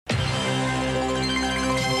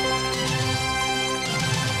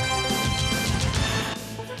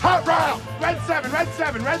Hot route! Red 7, red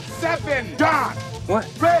 7, red 7! Don! What?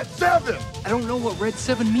 Red 7! I don't know what red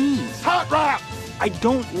 7 means. Hot route! I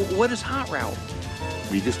don't. What is hot route?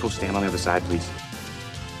 Will you just go stand on the other side, please?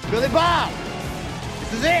 Billy Bob,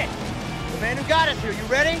 this is it. The man who got us here. You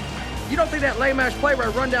ready? You don't think that lame-ass play where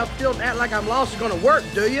I run down field and act like I'm lost is gonna work,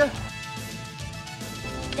 do you?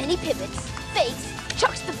 Then he pivots, fakes,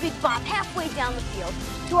 chucks the big Bob halfway down the field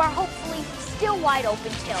to our hopefully still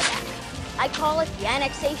wide-open tailback. I call it the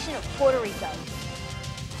annexation of Puerto Rico.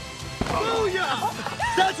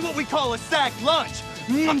 Booyah! That's what we call a sack lunch.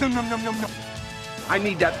 Nom, nom, nom, nom, nom, nom. I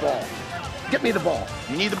need that ball. Get me the ball.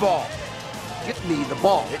 You need the ball. Get me the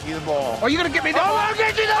ball. Get you the ball. Are you gonna get me the ball? I'll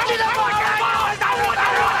get you the ball!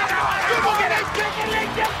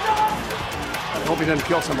 I hope he doesn't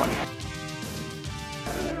kill somebody.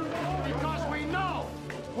 Because we know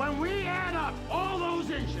when we add up all those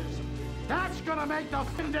inches, that's gonna make the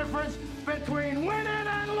difference between winning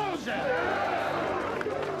and losing.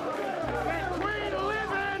 Between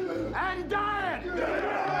living and dying.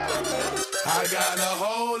 I got a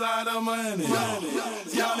whole lot of money.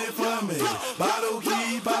 Y'all it for me. Bottle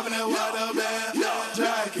keep popping that water bag.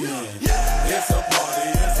 Jacking. It's a party,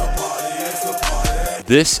 it's a party, it's a party.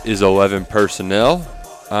 This is 11 Personnel.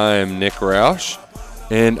 I am Nick Roush,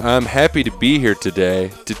 and I'm happy to be here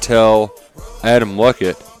today to tell Adam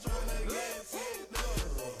Luckett,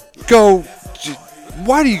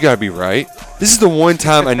 why do you gotta be right? This is the one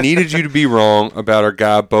time I needed you to be wrong about our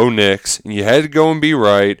guy Bo Nix, and you had to go and be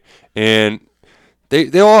right, and they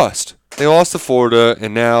lost. They lost to Florida,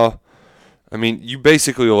 and now, I mean, you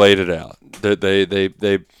basically laid it out. That they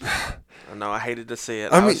No, I hated to see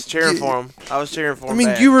it. I was cheering for him. I was cheering for him. I mean,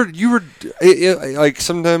 bad. you were like,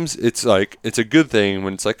 sometimes it's like, it's a good thing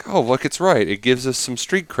when it's like, oh, look, it's right. It gives us some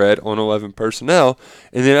street cred on 11 Personnel.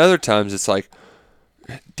 And then other times it's like,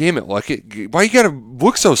 damn it, Luckett, why you got to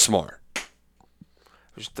look so smart? It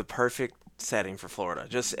was the perfect setting for Florida.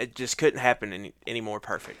 It just couldn't happen any more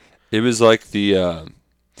perfect. It was like the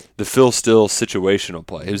Phil Still situational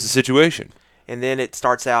play. It was a situation. And then it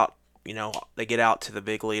starts out, they get out to the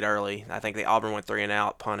big lead early. I think Auburn went 3 and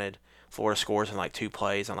out, punted. Florida scores in like 2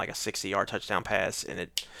 plays on like a 60-yard touchdown pass, and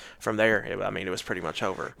from there, it was pretty much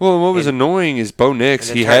over. Well, what was annoying is Bo Nix.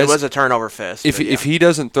 It was a turnover fest. If he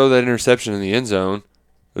doesn't throw that interception in the end zone,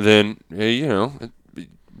 then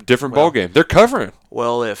different ball game. They're covering.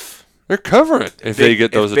 Well, if they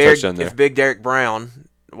get those a touchdown there. If Big Derek Brown,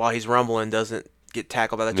 while he's rumbling, doesn't get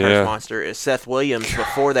tackled by the turf monster, is Seth Williams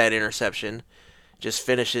before that interception just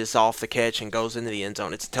finishes off the catch and goes into the end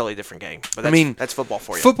zone. It's a totally different game. But that's football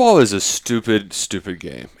for you. Football is a stupid, stupid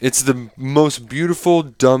game. It's the most beautiful,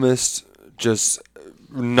 dumbest, just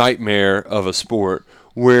nightmare of a sport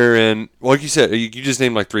wherein, like you said, you just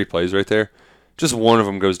named like 3 plays right there. Just one of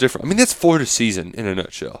them goes different. I mean, that's Florida's season in a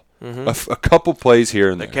nutshell. Mm-hmm. A couple plays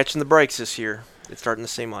here and there. They're catching the breaks this year. It's starting to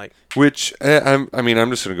seem like. Which, I'm just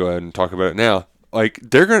going to go ahead and talk about it now. Like,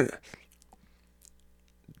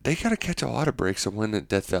 they got to catch a lot of breaks to win at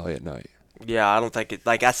Death Valley at night. Yeah, I don't think it.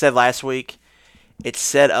 Like I said last week, it's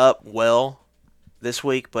set up well this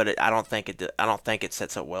week, but I don't think it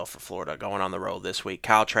sets up well for Florida going on the road this week.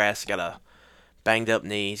 Kyle Trask got a banged up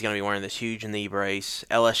knee. He's going to be wearing this huge knee brace.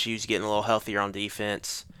 LSU's getting a little healthier on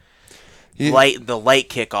defense. Yeah. The late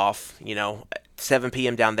kickoff, 7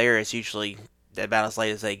 p.m. down there is usually about as late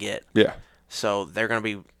as they get. Yeah. So they're going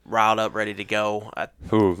to be riled up, ready to go. Might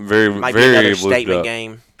be another statement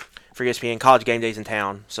game for ESPN. College game days in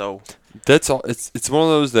town. So that's all. It's one of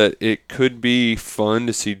those that it could be fun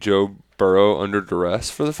to see Joe Burrow under duress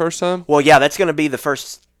for the first time. Well, yeah, that's going to be the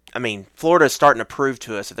first. I mean, Florida's starting to prove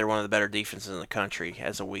to us that they're one of the better defenses in the country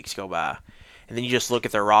as the weeks go by. And then you just look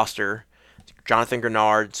at their roster. Jonathan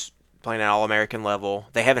Grenard's playing at All-American level.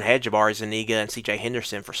 They haven't had Jabari Zuniga and C.J.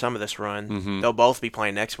 Henderson for some of this run. Mm-hmm. They'll both be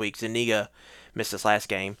playing next week. Zuniga missed this last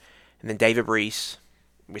game. And then David Reese,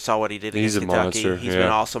 we saw what he did against Kentucky. Monster. He's been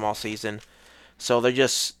awesome all season. So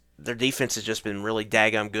their defense has just been really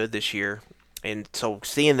daggum good this year. And so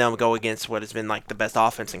seeing them go against what has been like the best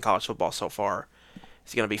offense in college football so far,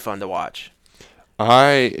 it's going to be fun to watch.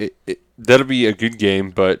 That'll be a good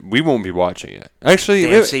game, but we won't be watching it. Actually,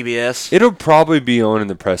 CBS. It'll probably be on in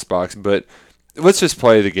the press box, but let's just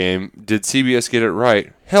play the game. Did CBS get it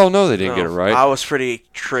right? Hell no, they didn't get it right. I was pretty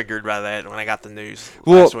triggered by that when I got the news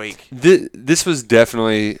last week. This was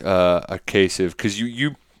definitely a case of, because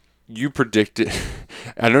you predicted.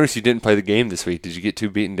 I noticed you didn't play the game this week. Did you get too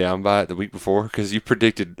beaten down by it the week before? Because you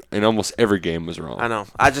predicted in almost every game was wrong. I know.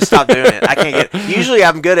 I just stopped doing it. I can't get. Usually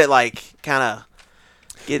I'm good at kind of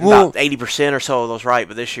getting about 80% or so of those right,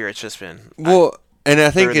 but this year it's just been. And I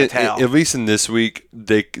think at least in this week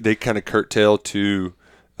they kind of curtailed to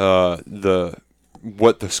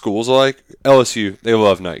what the school's like. LSU, they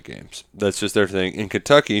love night games. That's just their thing. In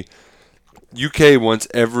Kentucky, UK wants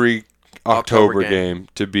every October game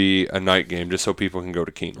to be a night game just so people can go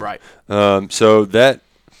to Keeneland. Right. So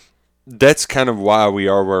that's kind of why we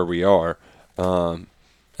are where we are.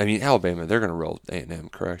 I mean, Alabama, they're going to roll A&M,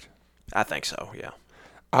 correct? I think so, yeah.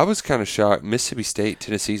 I was kind of shocked. Mississippi State,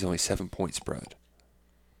 Tennessee's only 7-point spread.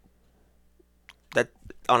 That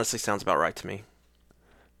honestly sounds about right to me.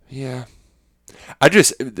 Yeah.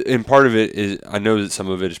 And part of it is, I know that some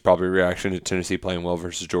of it is probably a reaction to Tennessee playing well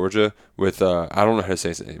versus Georgia with, I don't know how to say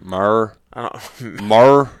his name, Mar. I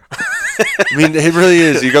mean, it really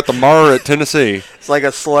is. You got the Mar at Tennessee. It's like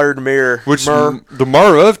a slurred mirror. Which the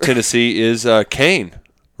Mar of Tennessee is Kane,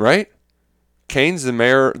 right? Kane's the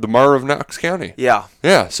mayor of Knox County. Yeah.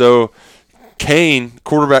 Yeah, so Kane,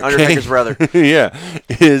 quarterback Undertaker's Kane, brother. yeah,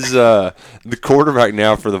 is the quarterback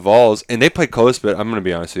now for the Vols, and they play close. But I'm going to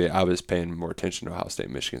be honest with you, I was paying more attention to Ohio State,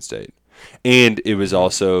 Michigan State, and it was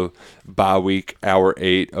also bye week, hour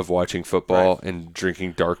 8 of watching football and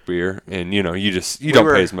drinking dark beer, and you don't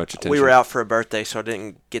pay as much attention. We were out for a birthday, so I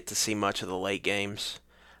didn't get to see much of the late games.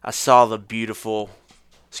 I saw the beautiful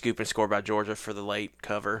scoop and score by Georgia for the late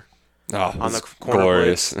cover. Oh, on the corner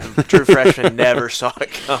glorious. The true freshman never saw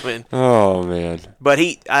it coming. Oh, man. But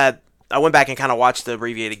I went back and kind of watched the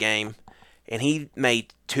abbreviated game, and he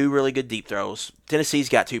made 2 really good deep throws. Tennessee's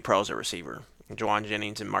got 2 pros at receiver, Juwan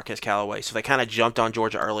Jennings and Marquez Callaway, so they kind of jumped on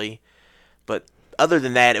Georgia early. But other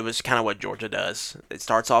than that, it was kind of what Georgia does. It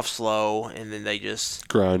starts off slow, and then they just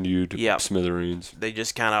grind you to smithereens. They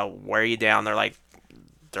just kind of wear you down. They're like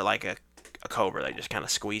a cobra. They just kind of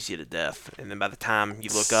squeeze you to death, and then by the time you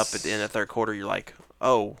look up at the end of the third quarter, you're like,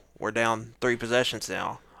 oh, we're down 3 possessions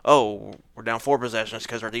now. Oh, we're down 4 possessions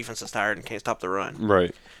because our defense is tired and can't stop the run.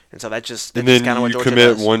 Right. And so that's just kind of what Georgia does. And then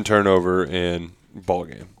you commit 1 turnover and ball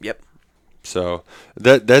game. Yep. So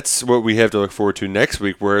that's what we have to look forward to next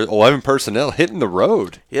week. We're 11 personnel hitting the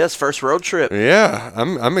road. Yes, first road trip. Yeah,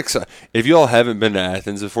 I'm excited. If you all haven't been to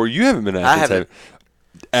Athens before, you haven't been to Athens. I haven't.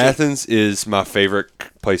 Athens is my favorite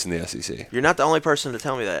place in the SEC. You're not the only person to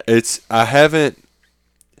tell me that. I haven't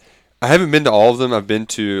been to all of them. I've been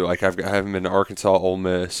to I haven't been to Arkansas, Ole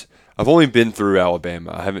Miss. I've only been through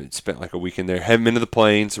Alabama. I haven't spent like a week in there. Haven't been to the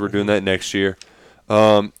Plains. We're doing that next year.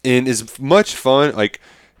 And as much fun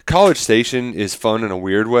College Station is fun in a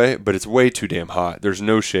weird way, but it's way too damn hot. There's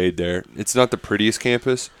no shade there. It's not the prettiest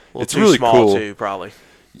campus. It's too really small cool. too, probably.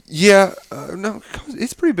 Yeah, no,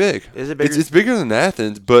 it's pretty big. Is it bigger? It's bigger than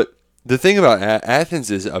Athens, but the thing about Athens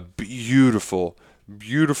is a beautiful,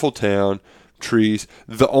 beautiful town, trees.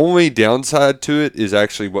 The only downside to it is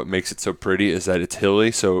actually what makes it so pretty is that it's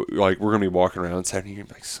hilly. So we're gonna be walking around Saturday, and you're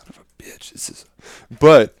like, son of a bitch,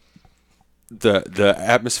 But the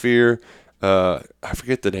atmosphere. I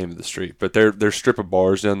forget the name of the street, but their strip of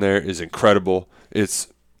bars down there is incredible. It's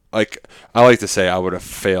I like to say I would have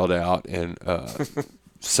failed out in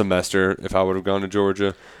semester if I would have gone to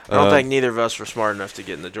Georgia. I don't think neither of us were smart enough to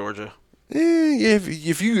get into Georgia.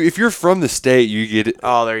 If you're from the state, you get it.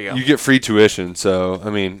 Oh, there you go. You get free tuition. So I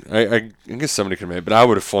mean, I guess somebody could make it, but I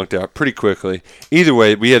would have flunked out pretty quickly. Either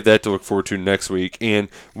way, we have that to look forward to next week, and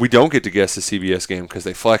we don't get to guess the CBS game because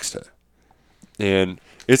they flexed it, and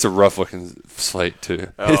it's a rough looking slate too.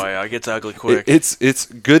 Oh yeah, it gets ugly quick. It's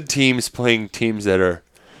good teams playing teams that are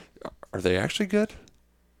they actually good?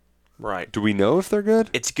 Right. Do we know if they're good?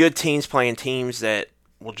 It's good teams playing teams that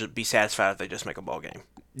will just be satisfied if they just make a ball game.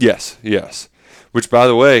 Yes. Which, by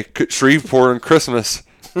the way, Shreveport and Christmas,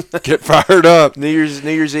 get fired up. New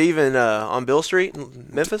Year's Eve on Bill Street in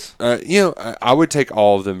Memphis. I would take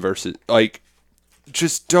all of them versus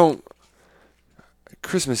just don't.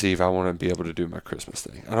 Christmas Eve, I want to be able to do my Christmas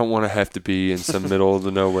thing. I don't want to have to be in some middle of the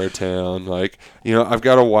nowhere town. I've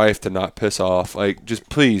got a wife to not piss off. Just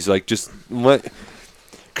please, just let.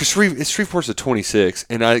 Because Shreveport's a 26,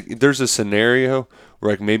 and there's a scenario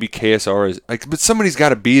where maybe KSR is but somebody's got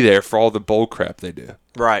to be there for all the bowl crap they do.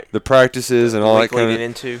 Right. The practices and all that kind of.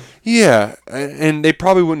 Into. Yeah, and they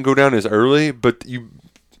probably wouldn't go down as early, but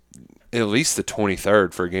at least the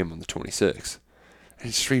 23rd for a game on the 26th.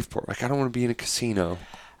 And Shreveport, I don't want to be in a casino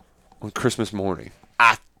on Christmas morning.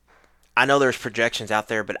 I know there's projections out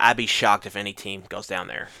there, but I'd be shocked if any team goes down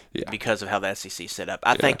there because of how the SEC's set up.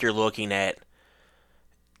 I think you're looking at,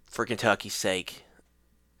 for Kentucky's sake,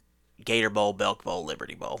 Gator Bowl, Belk Bowl,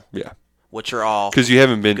 Liberty Bowl. Yeah. Which are all because you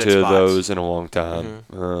haven't been to spots. Those in a long time.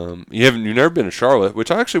 Mm-hmm. You've never been to Charlotte, which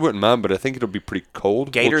I actually wouldn't mind, but I think it'll be pretty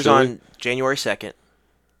cold. Gators on January 2nd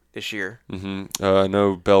this year. Mm-hmm. I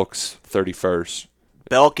know Belk's 31st.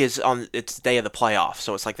 Belk is on its day of the playoff,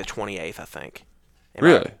 so it's like the 28th, I think.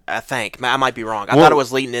 Really? I think. I might be wrong. I thought it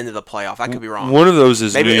was leading into the playoff. I could be wrong. One of those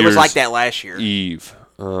is maybe New it was Year's like that last year. Eve.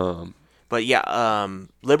 But yeah,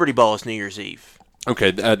 Liberty Bowl is New Year's Eve.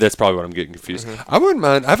 Okay, that's probably what I'm getting confused. Mm-hmm. I wouldn't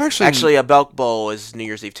mind. I've actually a Belk Bowl is New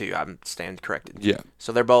Year's Eve too. I'm stand corrected. Yeah.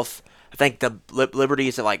 So they're both. I think the Liberty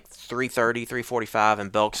is at like 3:30, 3:45,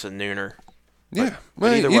 and Belk's a nooner. Yeah.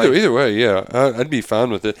 But either way, yeah, I'd be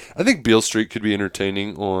fine with it. I think Beale Street could be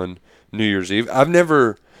entertaining on New Year's Eve.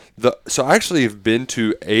 So I actually have been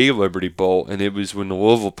to a Liberty Bowl, and it was when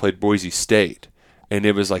Louisville played Boise State, and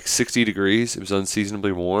it was like 60 degrees. It was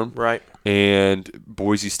unseasonably warm. Right. And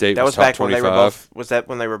Boise State that was top back 25. when they were both. Was that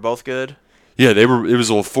when they were both good? Yeah, they were. It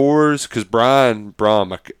was all fours because Brian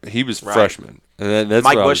Brom, he was freshman, and that's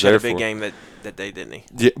Mike what Bush I was had there a big for. game that day, didn't he?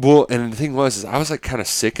 Yeah. Well, and the thing was, I was like kind of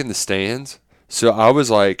sick in the stands, so I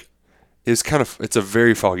was like, it's a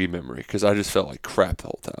very foggy memory because I just felt like crap the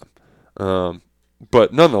whole time.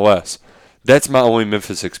 But nonetheless, that's my only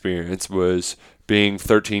Memphis experience was being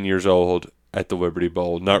 13 years old at the Liberty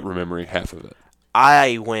Bowl, not remembering half of it.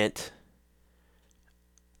 I went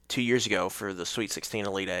 2 years ago for the Sweet 16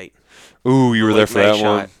 Elite 8. Ooh, you were there for that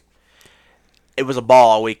one? It was a ball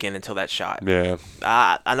all weekend until that shot. Yeah.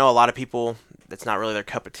 I know a lot of people, that's not really their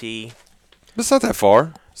cup of tea. It's not that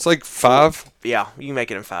far. It's like 5. Yeah, you can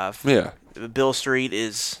make it in 5. Yeah. Beale Street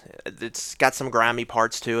it's got some grimy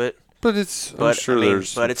parts to it. But I'm sure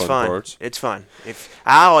there's but it's fun fun. parts. It's fun.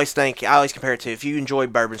 I always compare it to, if you enjoy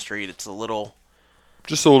Bourbon Street, it's just a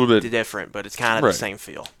little bit different, but it's kind of the same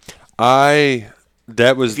feel.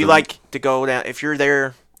 If you like to go down, if you're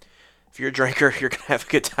there, if you're a drinker, you're gonna have a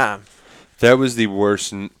good time. That was the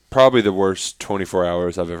worst, probably the worst 24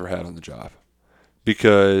 hours I've ever had on the job,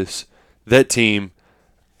 because that team,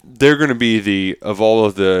 they're going to be of all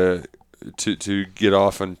of the, to get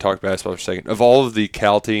off and talk basketball for a second, of all of the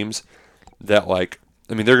Cal teams that they're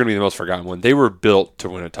going to be the most forgotten one. They were built to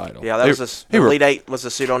win a title. Yeah, Elite 8 was a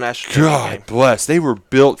pseudo-national game. God bless. They were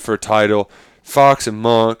built for a title. Fox and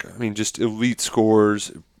Monk, just elite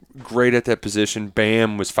scorers, great at that position.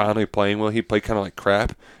 Bam was finally playing well. He played kind of like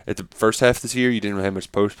crap at the first half of this year. You didn't have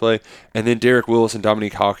much post play. And then Derek Willis and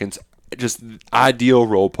Dominique Hawkins, just ideal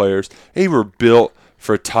role players. They were built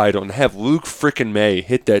for a title. And to have Luke frickin' May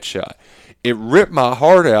hit that shot, it ripped my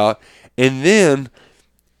heart out. And then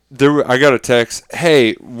I got a text,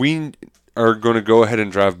 hey, we are going to go ahead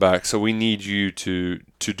and drive back, so we need you to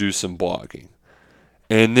do some blogging.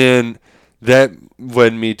 And then that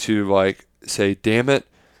led me to say, damn it,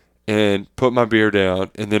 and put my beer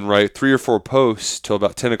down, and then write 3 or 4 posts till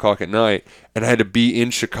about 10 o'clock at night, and I had to be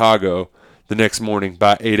in Chicago the next morning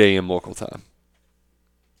by 8 a.m. local time.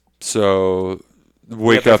 So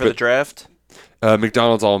wake up for the draft.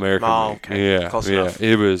 McDonald's All-American. Oh, okay. Yeah, Close enough.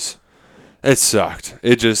 It sucked.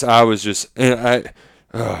 You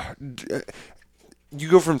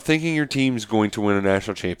go from thinking your team's going to win a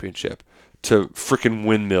national championship to freaking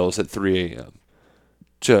windmills at 3 a.m.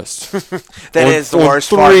 Just is the worst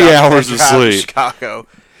 3 part about hours of sleep. Chicago.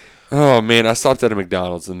 Oh man, I stopped at a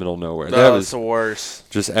McDonald's in the middle of nowhere. That was the worst.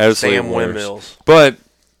 Just absolutely Damn worst. windmills. But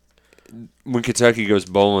when Kentucky goes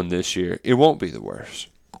bowling this year, it won't be the worst.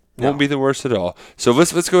 Won't be the worst at all. So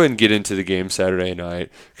let's go ahead and get into the game Saturday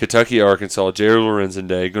night. Kentucky, Arkansas, Jerry Lorenzen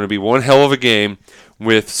Day. Going to be one hell of a game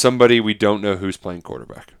with somebody we don't know who's playing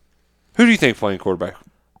quarterback. Who do you think playing quarterback?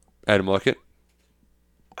 Adam Luckett?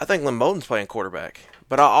 I think Lynn Bowden's playing quarterback.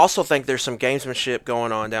 But I also think there's some gamesmanship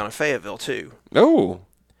going on down in Fayetteville, too. Oh.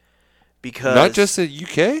 Because not just at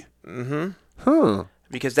UK? Mm-hmm. Huh.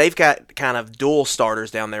 Because they've got kind of dual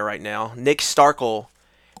starters down there right now. Nick Starkel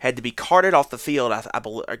had to be carted off the field, I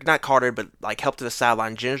believe, not carted, but helped to the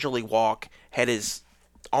sideline, gingerly walk, had his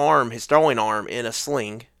throwing arm in a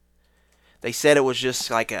sling. They said it was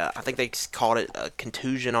just I think they called it a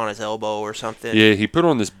contusion on his elbow or something. Yeah, he put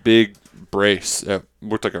on this big brace that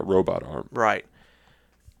looked like a robot arm. Right.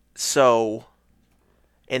 So,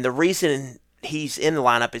 and the reason he's in the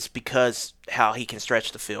lineup is because how he can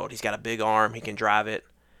stretch the field. He's got a big arm, he can drive it.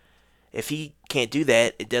 If he can't do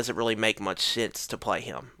that, it doesn't really make much sense to play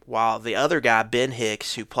him. While the other guy, Ben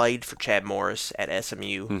Hicks, who played for Chad Morris at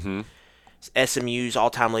SMU, SMU's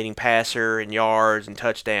all-time leading passer in yards and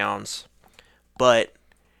touchdowns, but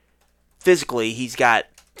physically he's got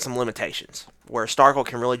some limitations, where Starkel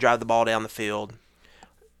can really drive the ball down the field,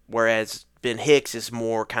 whereas Ben Hicks is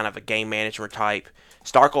more kind of a game management type.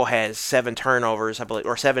 Starkel has 7 turnovers, I believe,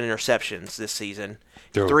 or 7 interceptions this season.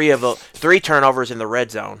 3 turnovers in the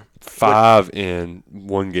red zone. 5 in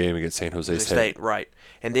one game against San Jose State. Right.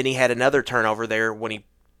 And then he had another turnover there when he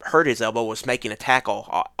hurt his elbow, was making a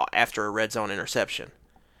tackle after a red zone interception.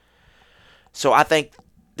 So I think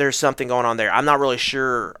there's something going on there. I'm not really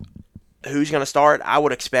sure who's going to start, I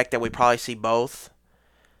would expect that we probably see both.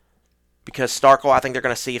 Because Starkel, I think they're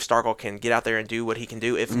going to see if Starkel can get out there and do what he can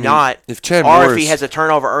do. If not, if Chad or Morris, if he has a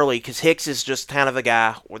turnover early, because Hicks is just kind of a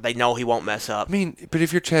guy where they know he won't mess up. I mean, but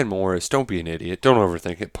if you're Chad Morris, don't be an idiot. Don't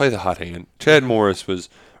overthink it. Play the hot hand. Chad Morris was,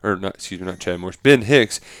 or not, excuse me, not Chad Morris. Ben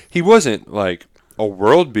Hicks. He wasn't like a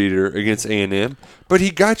world beater against A&M, but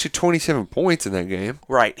he got you 27 points in that game.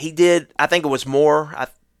 Right, he did. I think it was more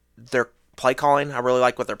their play calling. I really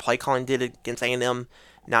like what their play calling did against A&M.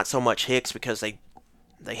 Not so much Hicks because they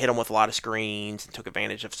hit him with a lot of screens and took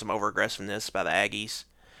advantage of some over-aggressiveness by the Aggies.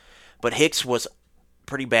 But Hicks was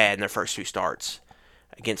pretty bad in their first 2 starts.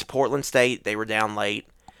 Against Portland State, they were down late.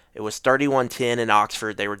 It was 31-10 in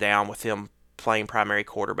Oxford. They were down with him playing primary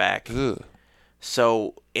quarterback. Ugh.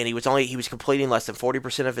 So, and he was completing less than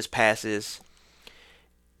 40% of his passes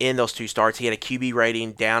in those 2 starts. He had a QB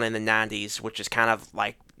rating down in the 90s, which is kind of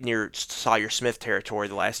like near Sawyer Smith territory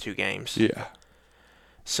the last 2 games. Yeah.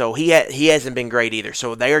 So he hasn't been great either.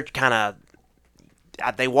 So they're kind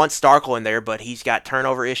of they want Starkel in there, but he's got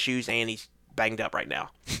turnover issues and he's banged up right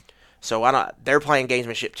now. So they're playing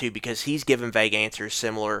gamesmanship too because he's giving vague answers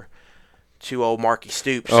similar to old Marky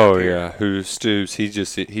Stoops. Oh yeah, who Stoops? He's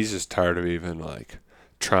just tired of even like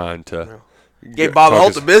trying to. Gave Bob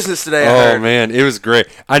Holt the business today. Oh man, it was great.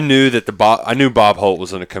 I knew Bob Holt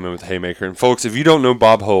was going to come in with the haymaker. And folks, if you don't know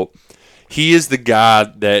Bob Holt, he is the guy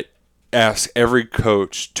that asks every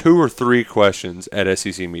coach 2 or 3 questions at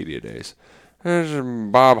SEC Media Days.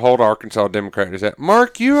 Bob Holt, Arkansas Democrat, is that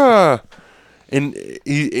Mark? You and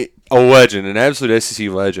he a legend, an absolute SEC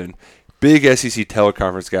legend, big SEC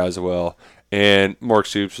teleconference guy as well. And Mark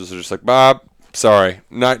Stoops was just like, Bob, sorry,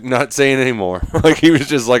 not saying anymore. Like he was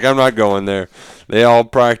just like, I'm not going there. They all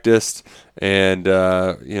practiced, and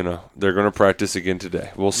they're going to practice again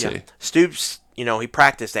today. We'll see. Yeah. Stoops. He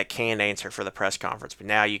practiced that canned answer for the press conference, but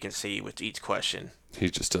now you can see with each question. He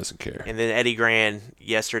just doesn't care. And then Eddie Gran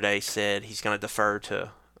yesterday said he's going to defer to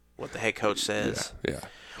what the head coach says. Yeah.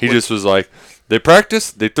 He just was like, they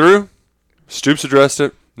practiced, they threw, Stoops addressed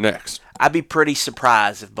it, next. I'd be pretty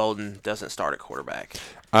surprised if Bolden doesn't start at quarterback.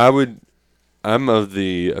 I'm of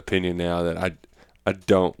the opinion now that I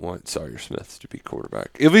don't want Sawyer Smith to be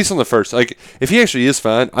quarterback, at least on the first. Like, if he actually is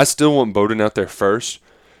fine, I still want Bolden out there first.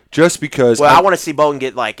 Just because. Well, I want to see Bolden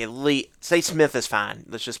get at least. Say Smith is fine.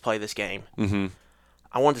 Let's just play this game. Mm-hmm.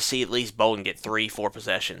 I want to see at least Bolden get 3-4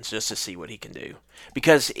 possessions just to see what he can do.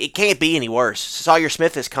 Because it can't be any worse. Sawyer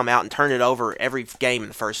Smith has come out and turned it over every game in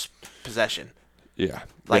the first possession. Yeah.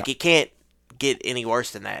 It can't get any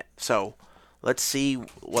worse than that. So let's see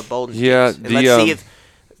what Bolden does. And let's see if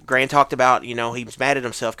Grant talked about, he was mad at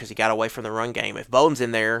himself because he got away from the run game. If Bolden's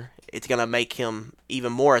in there, it's going to make him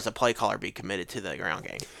even more as a play caller be committed to the ground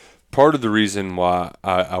game. Part of the reason why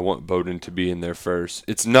I want Bolden to be in there first,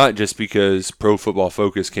 it's not just because Pro Football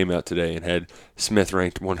Focus came out today and had Smith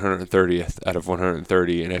ranked 130th out of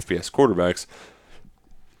 130 in FBS quarterbacks.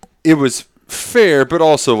 It was fair, but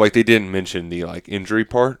also they didn't mention the injury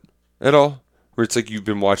part at all, where it's you've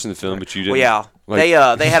been watching the film, but you didn't. Well,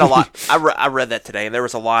 yeah, they had a lot. I read that today, and there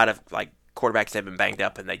was a lot of quarterbacks that had been banged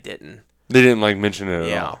up, and they didn't. They didn't mention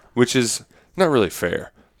it at all, which is not really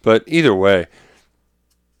fair. But either way.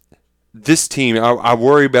 This team, I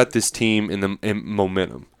worry about this team in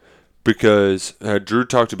momentum because Drew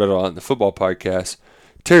talked about it a lot in the football podcast.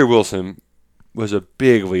 Terry Wilson was a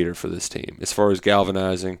big leader for this team as far as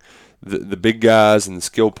galvanizing the big guys and the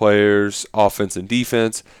skill players, offense and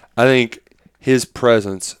defense. I think his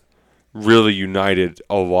presence really united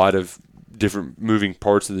a lot of different moving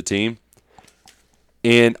parts of the team.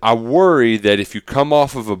 And I worry that if you come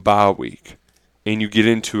off of a bye week and you get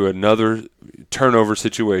into another turnover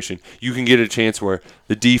situation, you can get a chance where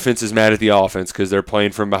the defense is mad at the offense because they're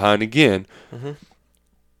playing from behind again. Mm-hmm.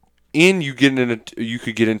 And you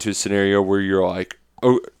could get into a scenario where you're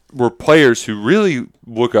where players who really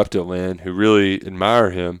look up to Lynn, who really admire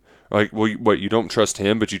him, you don't trust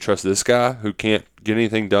him, but you trust this guy who can't get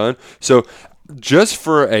anything done. So just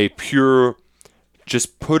for a pure,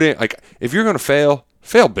 just put in, if you're going to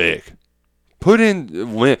fail big. Put in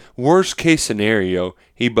worst case scenario,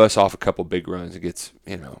 he busts off a couple big runs and gets,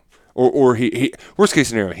 or he worst case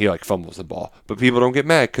scenario, he fumbles the ball. But people don't get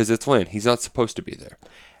mad because it's Lynn. He's not supposed to be there.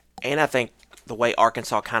 And I think the way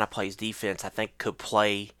Arkansas kind of plays defense, I think could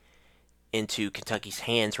play into Kentucky's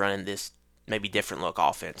hands running this maybe different look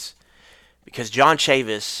offense. Because John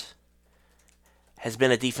Chavis has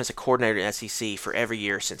been a defensive coordinator in SEC for every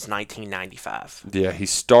year since 1995. Yeah, he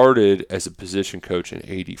started as a position coach in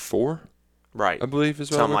 '84. Right. I believe is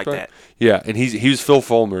something like that. Yeah, and he was Phil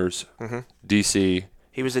Fulmer's DC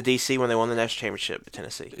He was a DC when they won the national championship at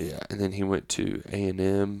Tennessee. Yeah, and then he went to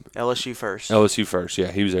A&M. LSU first. LSU first,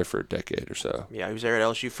 yeah. He was there for a decade or so. Yeah, he was there at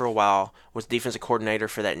LSU for a while. Was defensive coordinator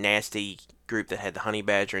for that nasty group that had the Honey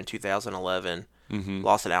Badger in 2011. Mm-hmm.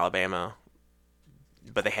 Lost at Alabama.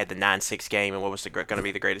 But they had the 9-6 game, and what was going to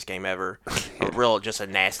be the greatest game ever. Just a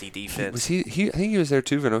nasty defense. Was he? I think he was there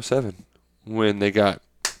too in 07 when they got.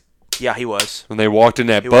 Yeah, he was. When they walked in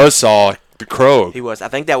that buzzsaw, the crow. He was. I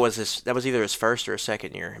think that was either his first or his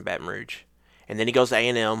second year in Baton Rouge, and then he goes to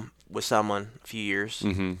A&M with someone a few years,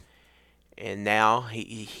 and now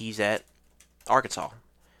he's at Arkansas.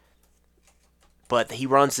 But he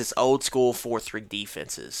runs this old school 4-3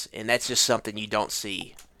 defenses, and that's just something you don't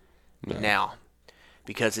see now,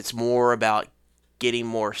 because it's more about getting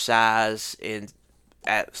more size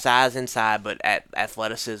inside, but at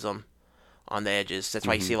athleticism on the edges. That's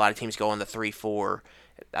why you see a lot of teams go on the 3-4.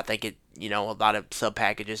 I think a lot of sub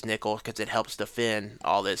packages nickel because it helps defend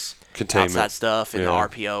all this outside stuff and the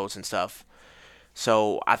RPOs and stuff.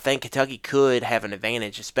 So I think Kentucky could have an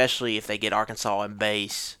advantage, especially if they get Arkansas in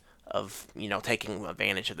base of taking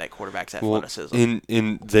advantage of that quarterback's athleticism.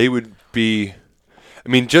 And they would be, I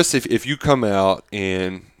mean, just if you come out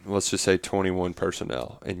and let's just say 21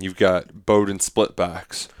 personnel and you've got Bowden split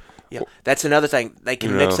backs. Yeah, that's another thing. They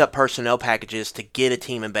can mix up personnel packages to get a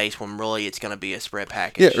team in base when really it's going to be a spread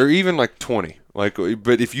package. Yeah, or even like 20.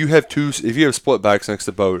 But if you have split backs next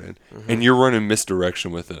to Bowden and you're running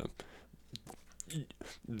misdirection with them,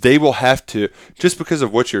 they will have to, just because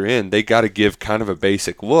of what you're in, they got to give kind of a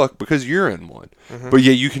basic look because you're in one. But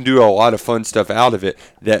yet you can do a lot of fun stuff out of it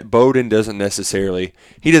that Bowden doesn't necessarily,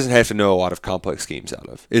 he doesn't have to know a lot of complex schemes out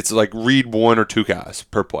of. It's like read one or two guys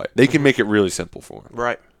per play. They can make it really simple for him.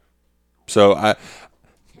 Right. So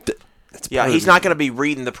he's not going to be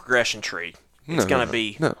reading the progression tree. It's going to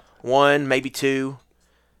be one, maybe two.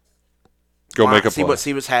 Go make a play.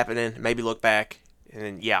 See what's happening. Maybe look back,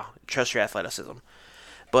 and then trust your athleticism.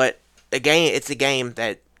 But it's a game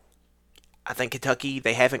that I think Kentucky,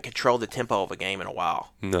 they haven't controlled the tempo of a game in a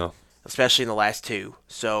while. No, especially in the last two.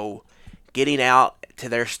 So getting out to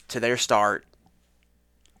their start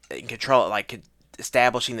and control it, like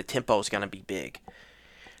establishing the tempo, is going to be big.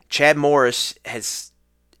 Chad Morris has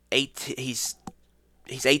he's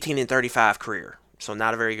 18-35 career, so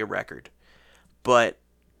not a very good record. But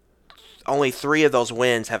only 3 of those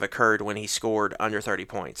wins have occurred when he scored under 30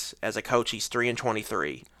 points. As a coach, he's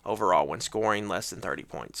 3-23 overall when scoring less than 30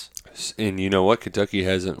 points. And you know what? Kentucky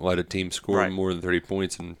hasn't let a team score more than 30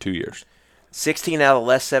 points in 2 years. 16 out of the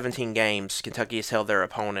last 17 games, Kentucky has held their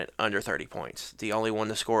opponent under 30 points. The only one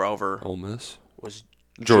to score over Ole Miss was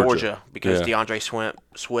Georgia because DeAndre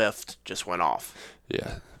Swift just went off.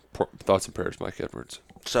 Yeah. Thoughts and prayers, Mike Edwards.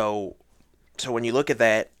 So when you look at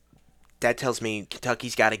that tells me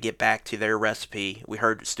Kentucky's got to get back to their recipe. We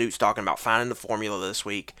heard Stoots talking about finding the formula this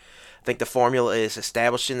week. I think the formula is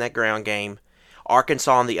establishing that ground game.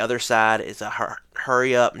 Arkansas on the other side is a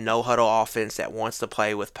hurry-up, no-huddle offense that wants to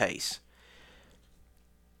play with pace.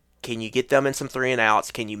 Can you get them in some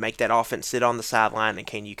 3-and-outs? Can you make that offense sit on the sideline? And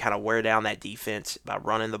can you kind of wear down that defense by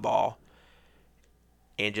running the ball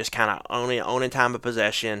and just kind of owning time of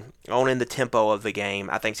possession, owning the tempo of the game?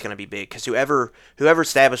 I think it's going to be big because whoever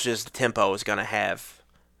establishes the tempo is going to have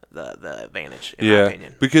the advantage, in my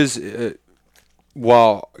opinion. Because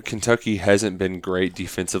while Kentucky hasn't been great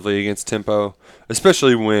defensively against tempo,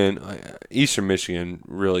 especially when Eastern Michigan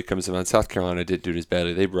really comes to mind. South Carolina didn't do it as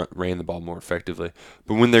badly. They ran the ball more effectively.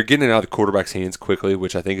 But when they're getting it out of the quarterback's hands quickly,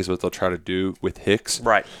 which I think is what they'll try to do with Hicks,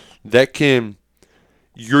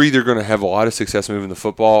 you're either going to have a lot of success moving the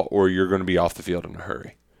football or you're going to be off the field in a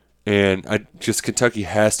hurry. And Kentucky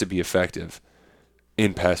has to be effective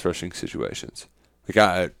in pass rushing situations.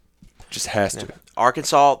 Just has to.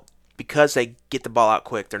 Arkansas, because they get the ball out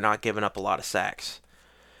quick, they're not giving up a lot of sacks.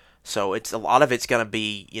 So a lot of it's going to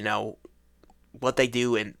be, what they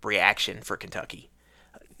do in reaction for Kentucky.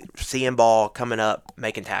 Seeing ball, coming up,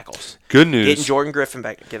 making tackles. Good news. Getting Jordan Griffin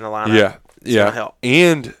back in the lineup. Yeah. It's going to help.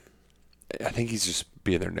 And I think he's just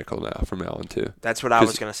being their nickel now from Allen, too. That's what I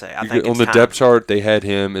was going to say. I think on the depth chart, they had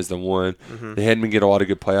him as the one. They hadn't been getting a lot of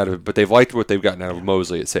good play out of it, but they've liked what they've gotten out of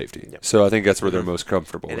Mosley at safety. Yep. So I think that's where they're most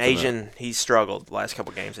comfortable. And Asian, he's struggled the last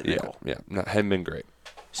couple games at nickel. Yeah, hadn't been great.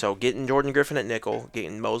 So getting Jordan Griffin at nickel,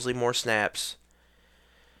 getting Mosley more snaps,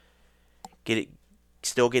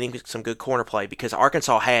 still getting some good corner play because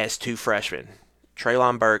Arkansas has 2 freshmen,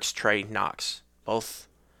 Treylon Burks, Trey Knox.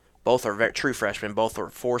 Both are true freshmen. Both are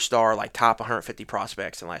 4-star, top 150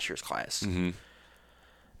 prospects in last year's class.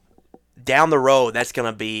 Down the road, that's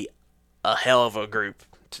going to be a hell of a group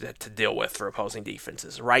to deal with for opposing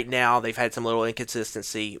defenses. Right now, they've had some little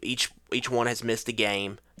inconsistency. Each one has missed a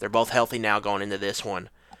game. They're both healthy now going into this one.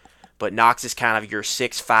 But Knox is kind of your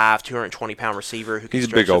 6'5", 220-pound receiver who can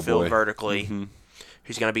stretch the field vertically,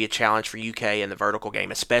 who's going to be a challenge for UK in the vertical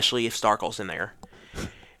game, especially if Starkel's in there.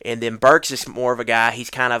 And then Burks is more of a guy, he's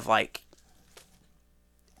kind of like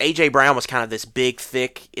A.J. Brown was kind of this big,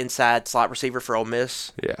 thick inside slot receiver for Ole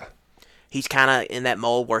Miss. Yeah. He's kind of in that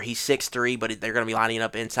mold where he's 6'3", but they're going to be lining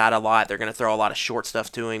up inside a lot. They're going to throw a lot of short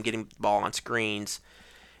stuff to him, getting the ball on screens,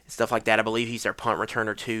 and stuff like that. I believe he's their punt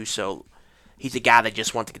returner too, so he's a guy that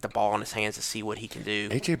just wants to get the ball in his hands to see what he can do.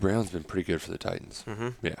 A.J. Brown's been pretty good for the Titans.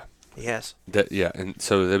 Yeah. Yes. And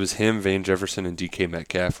so it was him, Van Jefferson, and DK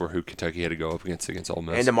Metcalf were who Kentucky had to go up against Ole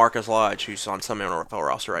Miss. And DeMarcus Lodge, who's on some NFL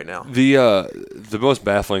roster right now. The most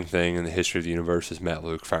baffling thing in the history of the universe is Matt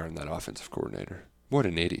Luke firing that offensive coordinator. What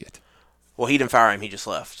an idiot. Well, he didn't fire him. He just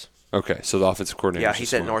left. Okay, so the offensive coordinator. Yeah,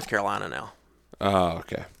 he's at North Carolina now. Oh,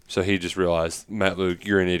 okay. So he just realized, Matt Luke,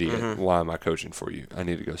 you're an idiot. Why am I coaching for you? I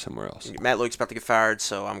need to go somewhere else. Matt Luke's about to get fired,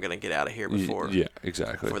 so I'm going to get out of here before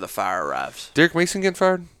the fire arrives. Derek Mason getting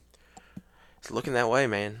fired? It's looking that way,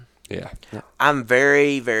 man. Yeah. I'm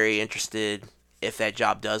very, very interested if that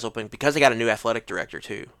job does open, because they got a new athletic director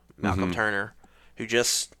too, Malcolm Turner, who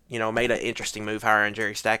just made an interesting move hiring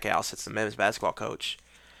Jerry Stackhouse as the men's basketball coach.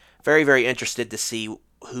 Very, very interested to see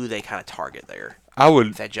who they kind of target there. I would.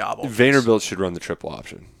 If that job opens. Vanderbilt should run the triple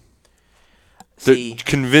option. See,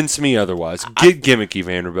 convince me otherwise. Get gimmicky,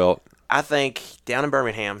 Vanderbilt. I think down in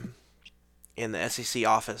Birmingham, in the SEC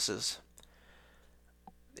offices,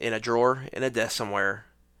 in a drawer in a desk somewhere,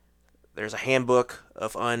 there's a handbook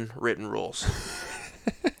of unwritten rules.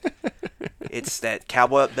 It's that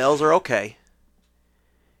cowboy bells are okay.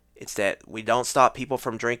 It's that we don't stop people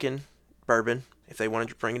from drinking bourbon if they want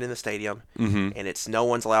to bring it in the stadium. And it's no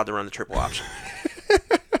one's allowed to run the triple option.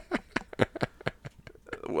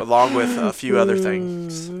 Along with a few other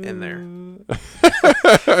things in there.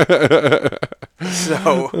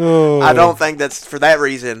 So I don't think that's for that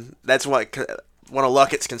reason. That's one of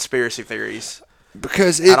Luckett's conspiracy theories.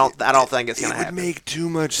 Because I don't think it's going to happen. It would make too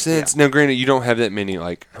much sense. Now, granted, you don't have that many.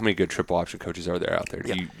 Like, how many good triple option coaches are there out there?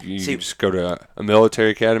 You just go to a military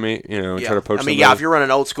academy, and try to poach. If you're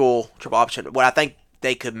running old school triple option, what I think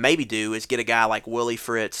they could maybe do is get a guy like Willie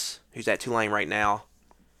Fritz, who's at Tulane right now,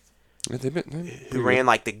 who ran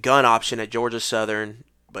like the gun option at Georgia Southern,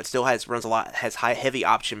 but still has heavy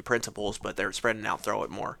option principles, but they're spreading out, throw it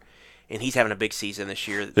more, and he's having a big season this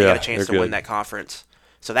year. They got a chance to win that conference.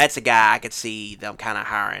 So that's a guy I could see them kind of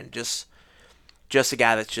hiring. Just a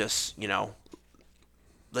guy that's just,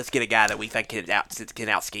 let's get a guy that we think can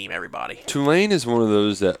out-scheme everybody. Tulane is one of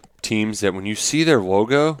those teams that when you see their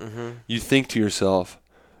logo, you think to yourself,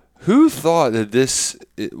 who thought that this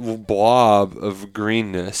blob of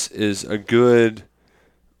greenness is a good,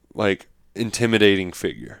 intimidating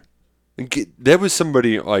figure? That was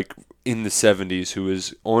somebody, in the 70s who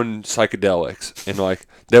was on psychedelics and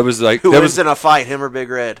that was who was in a fight, him or Big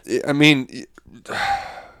Red? I mean,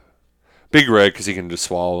 Big Red because he can just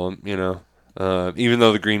swallow them, even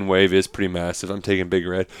though the Green Wave is pretty massive. I'm taking Big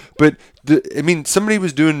Red, but somebody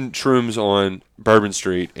was doing shrooms on Bourbon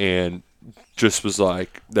Street and just was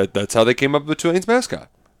like that's how they came up with Tulane's mascot.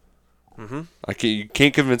 You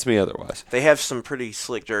can't convince me otherwise. They have some pretty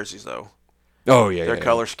slick jerseys though. Oh yeah, their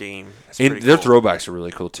color scheme. And their throwbacks are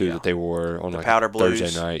really cool too. That they wore on the powder blues.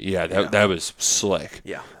 Thursday night. Yeah, that was slick.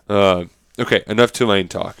 Yeah. Okay, enough Tulane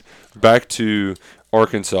talk. Back to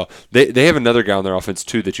Arkansas. They have another guy on their offense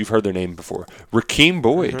too that you've heard their name before. Rakeem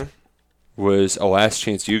Boyd was a last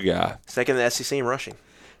chance U guy. Second in the SEC in rushing.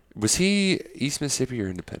 Was he East Mississippi or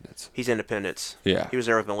Independence? He's Independence. Yeah. He was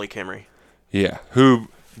there with Malik Henry. Yeah, who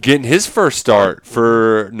getting his first start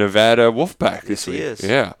for Nevada Wolfpack this week. He is.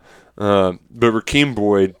 Yeah. But Rakeem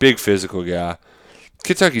Boyd, big physical guy.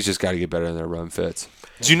 Kentucky's just got to get better in their run fits.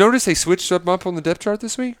 Did you notice they switched up on the depth chart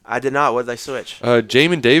this week? I did not. What did they switch?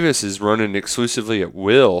 Jamin Davis is running exclusively at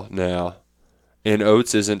will now, and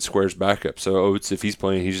Oates isn't Square's backup. So Oates, if he's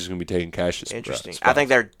playing, he's just going to be taking Cash's Interesting. spots. I think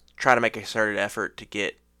they're trying to make a concerted effort to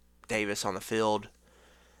get Davis on the field.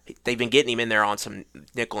 They've been getting him in there on some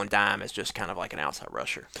nickel and dime as just kind of like an outside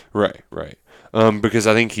rusher. Right. Because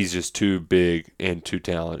I think he's just too big and too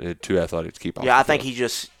talented, too athletic to keep off. Yeah, I think he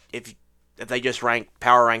just if they just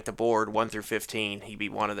power rank the board 1 through 15, he'd be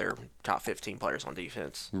one of their top 15 players on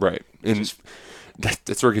defense. Right, and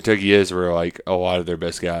that's where Kentucky is, where a lot of their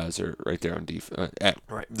best guys are right there on defense at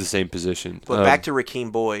the same position. But back to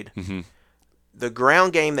Rakeem Boyd, the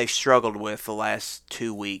ground game they've struggled with the last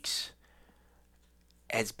 2 weeks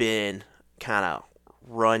has been kind of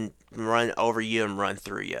run over you and run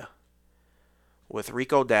through you. with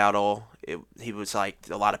Rico Dowdle, he was like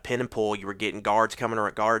a lot of pin and pull. You were getting guards coming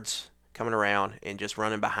around and just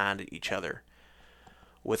running behind each other.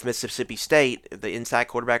 With Mississippi State, the inside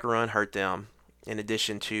quarterback run hurt them, in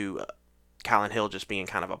addition to Kylan Hill just being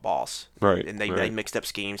kind of a boss. Right. And they mixed up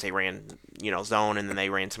schemes. They ran, zone, and then they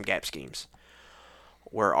ran some gap schemes.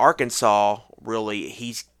 Where Arkansas, really,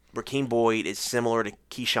 Rakeem Boyd is similar to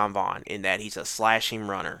Keyshawn Vaughn in that he's a slashing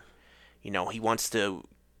runner. He wants to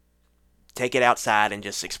take it outside and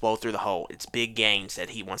just explode through the hole. It's big gains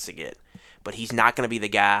that he wants to get. But he's not going to be the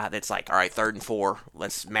guy that's like, all right, 3rd and 4,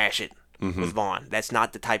 let's mash it with Vaughn. That's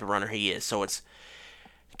not the type of runner he is. So it's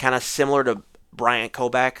kind of similar to Bryant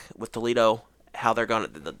Koback with Toledo, how they're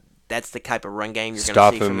going to that's the type of run game you're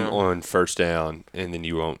going to see from him. them. On first down, and then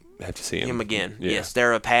you won't have to see him again. Yeah. Yes,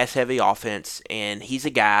 they're a pass-heavy offense, and he's a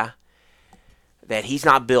guy that he's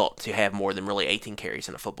not built to have more than really 18 carries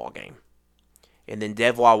in a football game. And then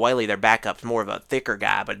Devois Whaley, their backup's more of a thicker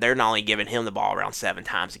guy, but they're not only giving him the ball around 7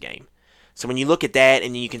 times a game. So when you look at that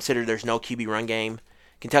and you consider there's no QB run game,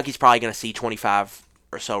 Kentucky's probably going to see 25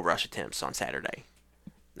 or so rush attempts on Saturday.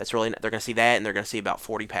 They're going to see that, and they're going to see about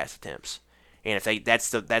 40 pass attempts. And if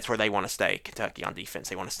that's where they want to stay, Kentucky on defense.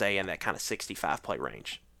 They want to stay in that kind of 65 play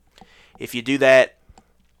range. If you do that,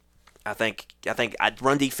 I think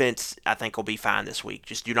run defense I think will be fine this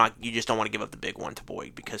week. You just don't want to give up the big one to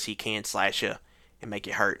Boyd because he can slash you and make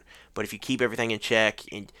you hurt. But if you keep everything in check,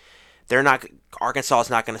 and Arkansas is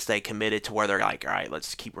not going to stay committed to where they're like, all right,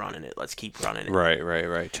 let's keep running it.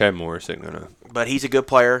 Right. Chad Morris ain't gonna. But he's a good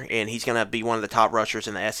player, and he's going to be one of the top rushers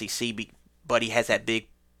in the SEC. But he has that big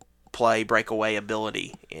play breakaway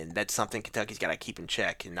ability, and that's something Kentucky's got to keep in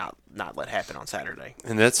check and not let happen on Saturday.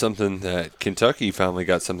 And that's something that Kentucky finally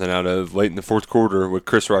got something out of late in the fourth quarter with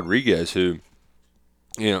Chris Rodriguez, who,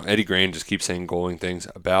 Eddie Gran just keeps saying glowing things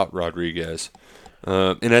about Rodriguez.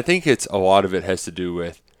 And I think a lot of it has to do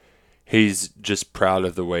with he's just proud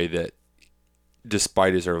of the way that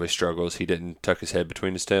despite his early struggles, he didn't tuck his head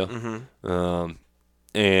between his tail. Mm-hmm.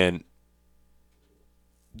 And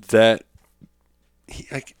that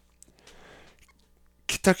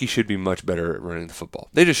Kentucky should be much better at running the football.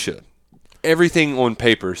 They just should. Everything on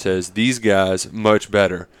paper says these guys much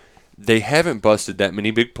better. They haven't busted that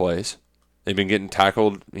many big plays. They've been getting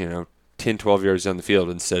tackled, 10, 12 yards down the field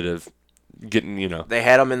instead of getting, They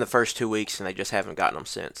had them in the first 2 weeks, and they just haven't gotten them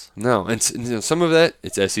since. No, and some of that,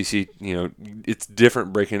 it's SEC, it's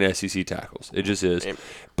different breaking SEC tackles. It just is.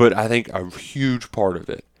 But I think a huge part of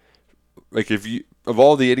it, of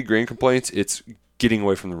all the Eddie Gran complaints, it's getting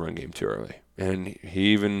away from the run game too early. And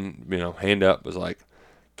he even, hand up was like,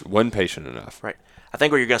 wasn't patient enough. Right. I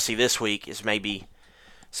think what you're going to see this week is maybe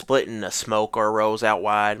splitting a Smoke or a Rose out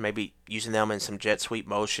wide, maybe using them in some jet sweep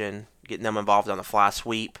motion, getting them involved on the fly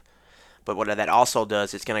sweep. But what that also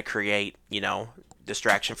does, it's going to create,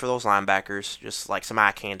 distraction for those linebackers, just like some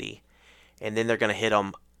eye candy. And then they're going to hit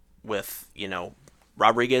them with,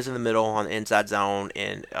 Rodriguez in the middle on the inside zone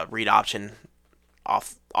and a read option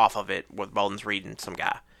off of it with Bolden's reading some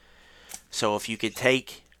guy. So if you could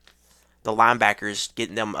take the linebackers,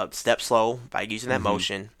 getting them a step slow by using that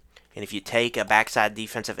motion, and if you take a backside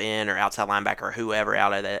defensive end or outside linebacker or whoever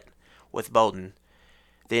out of that with Bolden,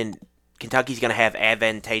 then Kentucky's going to have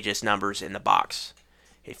advantageous numbers in the box.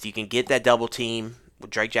 If you can get that double team with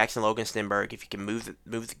Drake Jackson, Logan Stenberg, if you can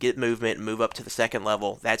get movement and move up to the second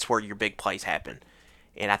level, that's where your big plays happen.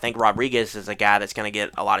 And I think Rodriguez is a guy that's going to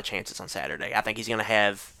get a lot of chances on Saturday. I think he's going to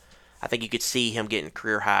have I think you could see him getting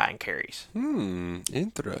career high in carries.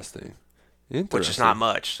 Interesting. Which is not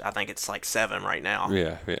much. I think it's like 7 right now.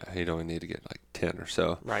 Yeah. He'd only need to get like 10 or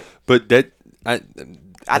so. Right. But that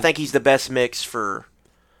I think he's the best mix for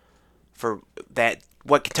that.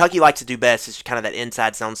 What Kentucky likes to do best is kind of that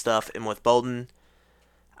inside zone stuff. And with Bolden,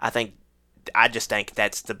 I just think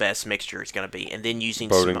that's the best mixture it's going to be. And then using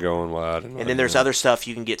Bolden going wide. And then there's other stuff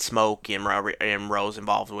you can get Smoke and Rose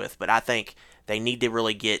involved with. But I think they need to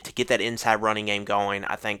really get that inside running game going.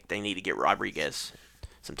 I think they need to get Rodriguez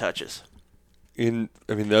some touches.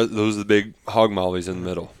 Those are the big hog mollies in the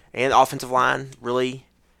middle. And the offensive line really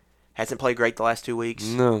hasn't played great the last 2 weeks.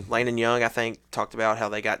 No. Landon Young, I think, talked about how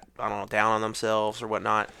they got, down on themselves or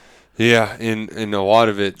whatnot. Yeah, and a lot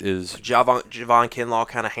of it is... Javon Kinlaw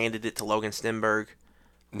kind of handed it to Logan Stenberg.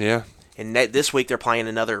 Yeah. And this week they're playing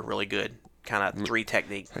another really good kind of 3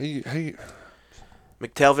 technique. Hey.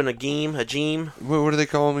 McTelvin Agim. What do they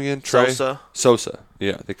call him again? Sosa.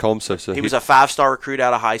 Yeah, they call him Sosa. He was a 5-star recruit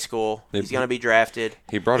out of high school. He's going to be drafted.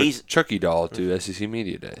 He brought a Chucky doll to SEC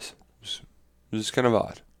Media Days. It was kind of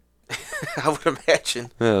odd. I would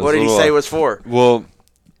imagine. Yeah, what did he say it was for? Well,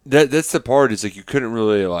 that's the part. Is like you couldn't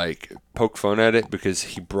really poke fun at it because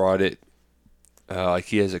he brought it like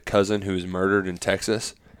he has a cousin who was murdered in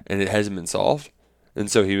Texas, and it hasn't been solved. And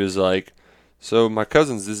so he was like, so my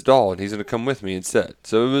cousin's this doll, and he's going to come with me instead.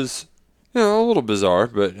 So it was, a little bizarre,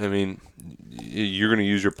 but, I mean, you're going to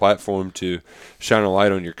use your platform to shine a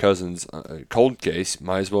light on your cousin's cold case.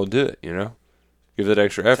 Might as well do it, Give that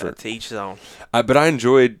extra effort. To each his own. But I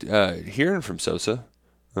enjoyed hearing from Sosa,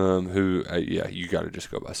 who, you got to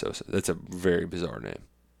just go by Sosa. That's a very bizarre name.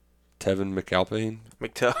 Tevin McAlpine?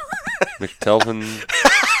 McTelvin.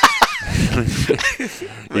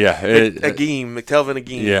 McTelvin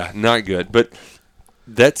Agim. Yeah, not good. But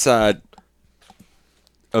that side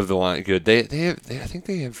of the line, good. They I think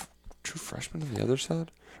they have true freshmen on the other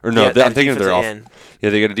side. Or no, I'm thinking of their end. Yeah,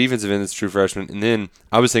 they got a defensive end that's true freshman, and then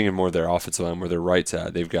I was thinking more of their offensive line, where their right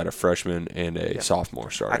side they've got a freshman and a sophomore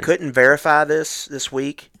starting. I couldn't verify this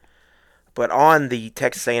week, but on the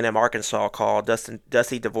Texas A&M Arkansas call, Dusty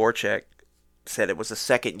Dvorak said it was the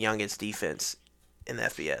second youngest defense in the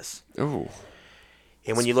FBS. Oh.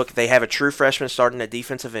 And when you look, they have a true freshman starting at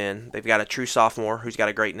defensive end. They've got a true sophomore who's got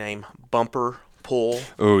a great name, Bumper Poole.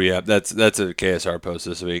 Oh yeah, that's a KSR post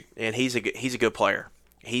this week. And he's a good player.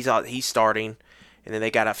 He's starting, and then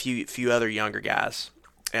they got a few other younger guys.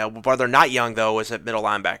 But they're not young though. Is at middle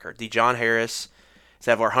linebacker. Dejon Harris has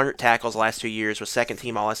had over 100 tackles the last 2 years, was second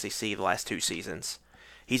team All SEC the last 2 seasons.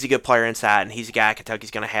 He's a good player inside, and he's a guy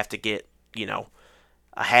Kentucky's going to have to get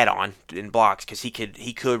a hat on in blocks because he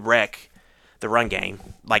could wreck the run game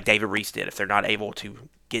like David Reese did if they're not able to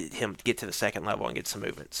get to the second level and get some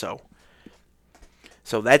movement. So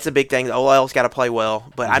that's a big thing. The OL's got to play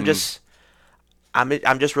well, but I'm just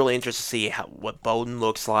really interested to see what Bowden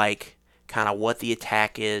looks like, kind of what the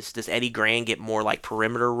attack is. Does Eddie Gran get more like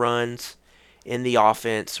perimeter runs in the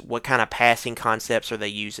offense? What kind of passing concepts are they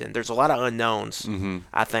using? There's a lot of unknowns,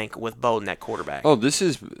 I think, with Bowden at quarterback. Oh,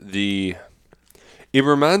 it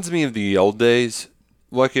reminds me of the old days,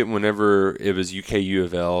 like it whenever it was UK U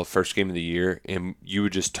of L, first game of the year, and you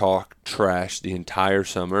would just talk trash the entire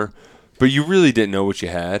summer, but you really didn't know what you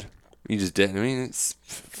had. You just didn't. I mean, it's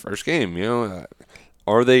first game,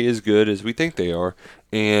 are they as good as we think they are?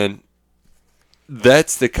 And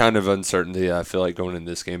that's the kind of uncertainty I feel like going in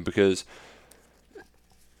this game because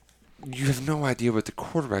you have no idea what the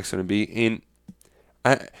quarterback's going to be. And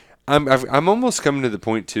I'm almost coming to the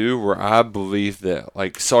point, too, where I believe that,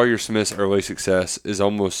 like, Sawyer Smith's early success has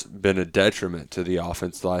almost been a detriment to the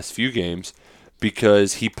offense the last few games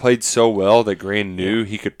because he played so well that Gran knew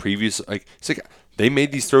he could previously, they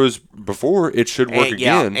made these throws before, it should work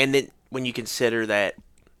again. And then when you consider that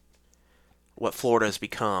what Florida has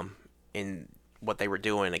become in what they were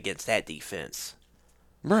doing against that defense.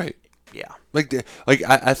 Right. Yeah.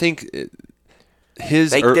 I think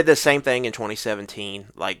they did the same thing in 2017.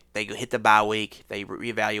 Like, they hit the bye week. They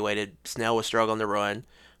reevaluated. Snell was struggling to run.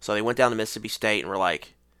 So they went down to Mississippi State and were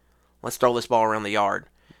like, let's throw this ball around the yard.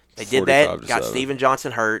 They did that, got Steven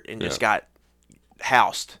Johnson hurt, and just got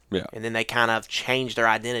housed. Yeah. And then they kind of changed their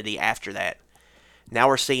identity after that. Now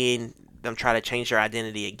we're seeing them try to change their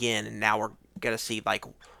identity again, and now we're going to see, like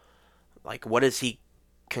what does he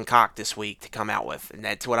concoct this week to come out with? And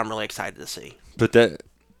that's what I'm really excited to see. But that,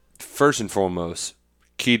 first and foremost,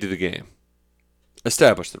 key to the game,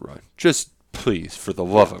 establish the run. Just please, for the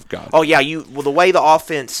love of God. Oh, yeah, the way the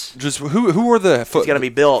offense just who are the it's going to be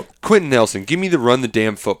built. Quentin Nelson, give me the run the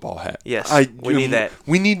damn football hat. Yes, we need that.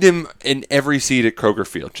 We need them in every seat at Kroger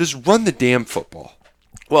Field. Just run the damn football.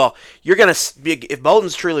 Well, you're going to be, if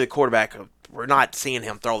Bowden's truly the quarterback, we're not seeing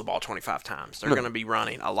him throw the ball 25 times. They're going to be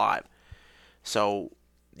running a lot. So,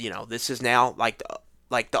 this is now like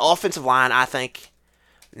the offensive line, I think.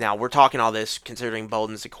 Now, we're talking all this considering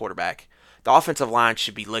Bowden's the quarterback. The offensive line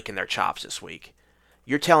should be licking their chops this week.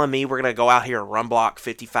 You're telling me we're going to go out here and run block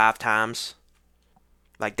 55 times?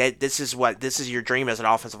 Like, that. This is your dream as an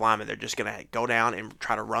offensive lineman. They're just going to go down and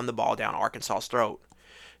try to run the ball down Arkansas's throat,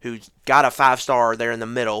 who's got a 5-star there in the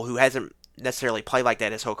middle, who hasn't necessarily played like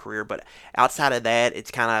that his whole career. But outside of that, it's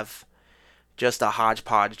kind of just a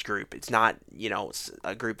hodgepodge group. It's not, it's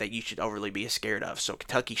a group that you should overly be scared of. So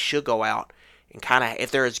Kentucky should go out and kind of,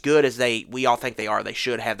 if they're as good as we all think they are, they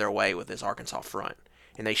should have their way with this Arkansas front.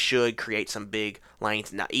 And they should create some big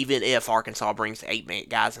lanes. Now, even if Arkansas brings 8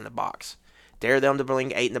 guys in the box, dare them to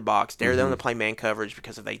bring 8 in the box, dare them to play man coverage,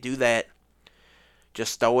 because if they do that,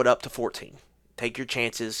 just throw it up to 14. Take your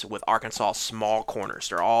chances with Arkansas' small corners.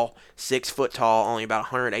 They're all 6 foot tall, only about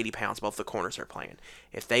 180 pounds, both the corners they're playing.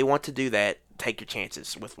 If they want to do that, take your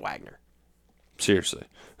chances with Wagner. Seriously.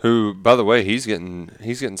 Who, by the way, he's getting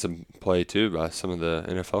some play too by some of the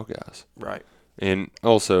NFL guys. Right. And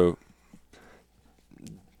also,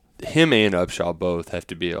 him and Upshaw both have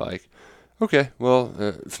to be like, Okay, well,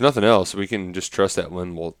 if nothing else, we can just trust that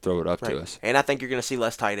Lynn will throw it up to us. And I think you're going to see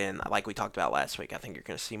less tight end, like we talked about last week. I think you're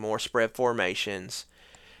going to see more spread formations.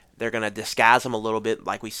 They're going to disguise them a little bit,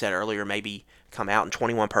 like we said earlier, maybe come out in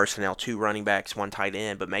 21 personnel, 2 running backs, 1 tight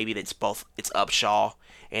end, but maybe it's Upshaw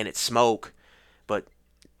and it's Smoke, but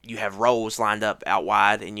you have Rose lined up out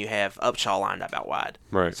wide and you have Upshaw lined up out wide.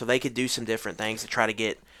 Right. So they could do some different things to try to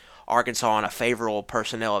get Arkansas on a favorable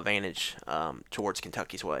personnel advantage towards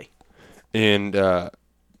Kentucky's way. And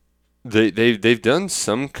they've done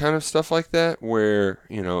some kind of stuff like that where,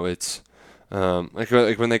 it's like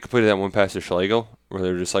when they completed that one pass to Schlegel, where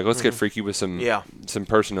they were just like, let's get freaky with some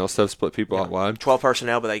personnel stuff, split people out wide. 12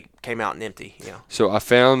 personnel, but they came out and empty. Yeah. So I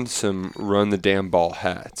found some run the damn ball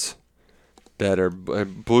hats that are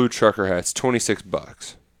blue trucker hats,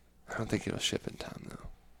 $26. I don't think it'll ship in time though.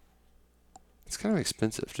 It's kind of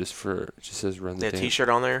expensive it just says run the damn. T-shirt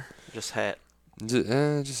on there, just hat.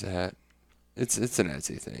 Just a hat. It's an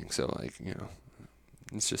Etsy thing, so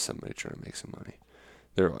it's just somebody trying to make some money.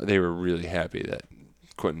 They were really happy that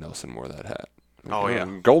Quentin Nelson wore that hat. Oh yeah,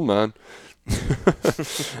 gold mine.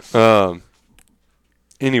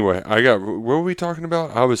 Anyway, what were we talking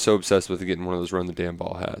about? I was so obsessed with getting one of those run the damn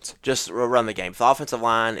ball hats. Just run the game. If the offensive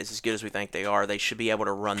line is as good as we think they are, they should be able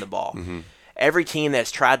to run the ball. Mm-hmm. Every team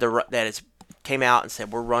that's tried to came out and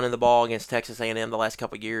said we're running the ball against Texas A&M the last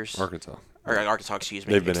couple of years. Arkansas, excuse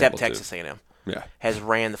me. They've been except able Texas to. A&M. Yeah, has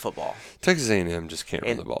ran the football. Texas A&M just can't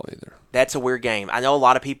run the ball either. That's a weird game. I know a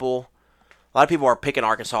lot of people are picking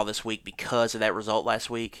Arkansas this week because of that result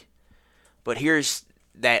last week. But here's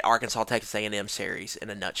that Arkansas-Texas A&M series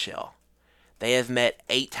in a nutshell. They have met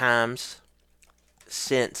 8 times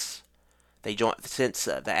since the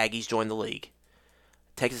Aggies joined the league.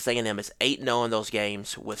 Texas A&M is 8-0 in those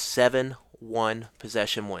games with 7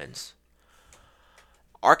 one-possession wins.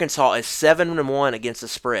 Arkansas is 7-1 against the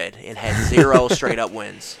spread and had 0 straight-up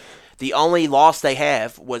wins. The only loss they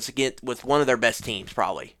have was with one of their best teams,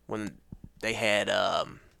 probably, when they had,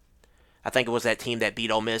 I think it was that team that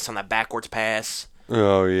beat Ole Miss on that backwards pass.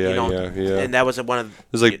 Oh, yeah, yeah. And that was one of it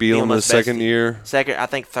was like Bielema's second year. Second, I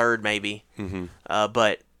think third maybe. Mm-hmm.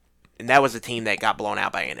 And that was a team that got blown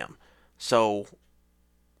out by A&M. So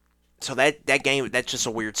that game, that's just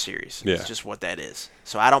a weird series. Yeah. It's just what that is.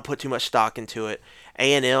 So I don't put too much stock into it.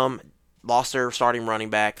 A&M lost their starting running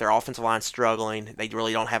back. Their offensive line's struggling. They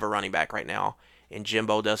really don't have a running back right now. And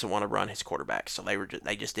Jimbo doesn't want to run his quarterback, so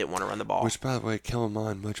they just didn't want to run the ball. Which, by the way, Kellen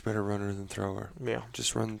Mond, much better runner than thrower. Yeah.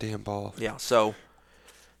 Just run the damn ball. Yeah, so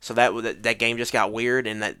that game just got weird,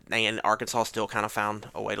 and Arkansas still kind of found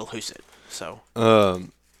a way to lose it. So.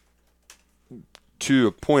 To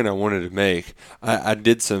a point I wanted to make, I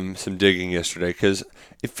did some digging yesterday because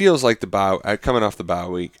it feels like coming off the bye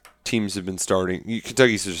week, teams have been starting.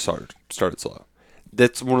 Kentucky's just started slow.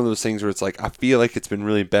 That's one of those things where it's like I feel like it's been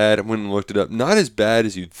really bad. I went and looked it up. Not as bad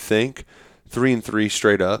as you'd think. 3-3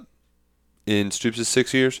 straight up in Stoops'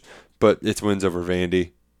 6 years, but it's wins over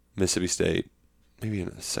Vandy, Mississippi State, maybe in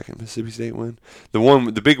a second Mississippi State win.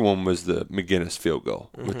 The big one was the McGinnis field goal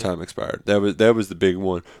with time expired. That was the big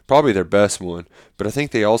one, probably their best one. But I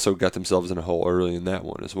think they also got themselves in a hole early in that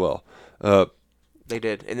one as well. They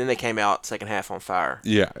did, and then they came out second half on fire.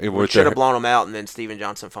 Yeah, it should have blown them out, and then Steven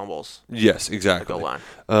Johnson fumbles. Yes, exactly. The goal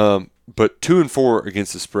line. But 2-4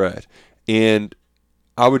 against the spread, and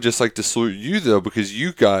I would just like to salute you though because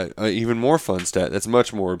you got an even more fun stat that's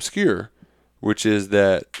much more obscure, which is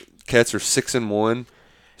that Cats are 6-1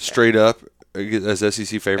 straight up as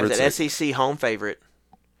SEC favorites. As an SEC home favorite,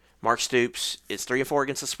 Mark Stoops is 3-4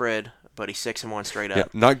 against the spread. But he's 6-1 straight up. Yeah,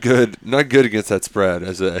 not good against that spread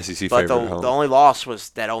as a SEC favorite at home. The only loss was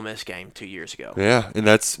that Ole Miss game 2 years ago. Yeah, and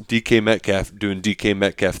that's DK Metcalf doing DK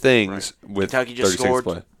Metcalf things with Kentucky just 30 seconds scored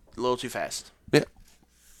play. A little too fast. Yeah,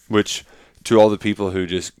 which to all the people who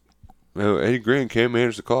just, Eddie Green can't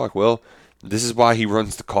manage the clock. Well, this is why he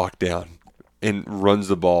runs the clock down and runs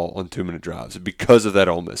the ball on 2-minute drives because of that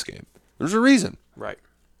Ole Miss game. There's a reason. Right.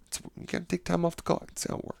 You got to take time off the clock. That's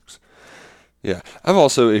how it works. Yeah, I've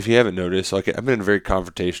also, if you haven't noticed, I've been in a very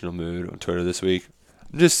confrontational mood on Twitter this week.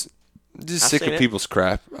 I'm just sick of people's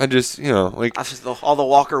crap. I just, all the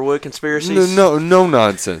Walker Wood conspiracies. No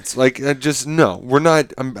nonsense. We're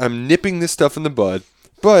not. I'm nipping this stuff in the bud.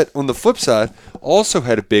 But on the flip side, also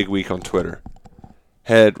had a big week on Twitter.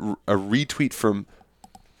 Had a retweet from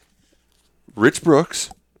Rich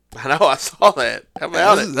Brooks. I know, I saw that. How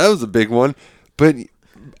about it? That was a big one. But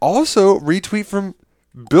also retweet from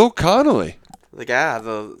Bill Connolly. The guy,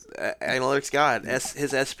 the analytics guy,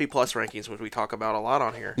 his SP Plus rankings, which we talk about a lot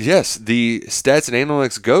on here. Yes, the stats and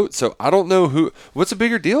analytics GOAT. So I don't know what's a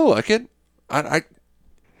bigger deal, Luckett?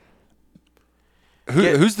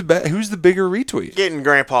 Who's the bigger retweet? Getting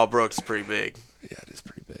Grandpa Brooks is pretty big. Yeah, it is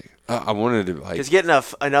pretty big. I wanted to because getting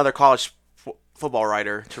another college football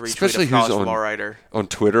writer to retweet especially a college who's football writer on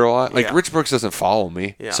Twitter a lot. Like Yeah. Rich Brooks doesn't follow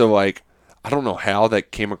me, Yeah. so like I don't know how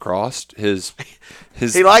that came across his.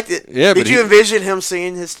 He liked it. Yeah, Did you envision him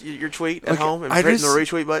seeing your tweet at Like, home and I hitting the just-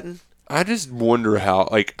 retweet button? I just wonder how.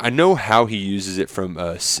 Like I know how he uses it from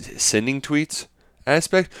sending tweets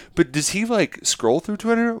aspect, but does he like scroll through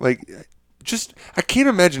Twitter? Like, just I can't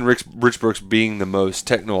imagine Rich Brooks being the most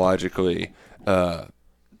technologically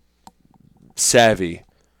savvy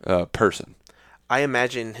person. I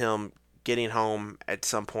imagine him getting home at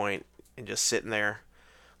some point and just sitting there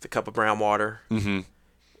with a cup of brown water and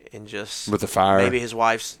just With the fire. Maybe his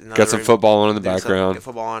wife's in the Got other some room football on in the doing something, background. get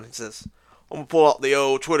football on. He says, "I'm gonna pull out the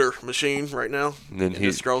old Twitter machine right now," And then he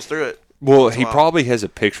just scrolls through it. Well, Once in he a while. probably has a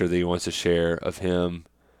picture that he wants to share of him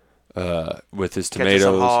with his Catching tomatoes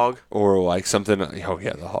some hog. or like something. Oh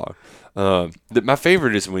yeah, the hog. My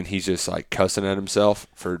favorite is when he's just like cussing at himself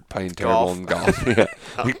for playing terrible Golf. in golf. Yeah,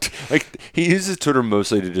 like he uses Twitter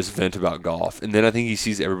mostly to just vent about golf, and then I think he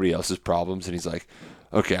sees everybody else's problems, and he's like,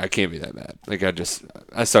 "Okay, I can't be that bad. Like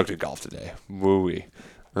I sucked at golf today. Woo-wee."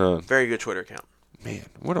 Very good Twitter account. Man,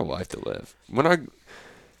 what a life to live.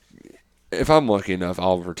 If I'm lucky enough,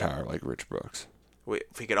 I'll retire like Rich Brooks.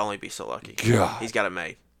 If he could only be so lucky. God. He's got it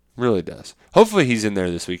made. Really does. Hopefully he's in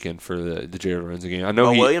there this weekend for the Jared Lorenzo game. I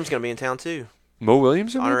know Mo Williams going to be in town too. Mo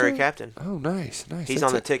Williams? Honorary captain. Oh, nice. He's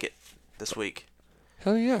on the ticket this week.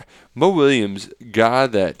 Hell yeah. Mo Williams, guy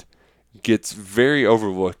that gets very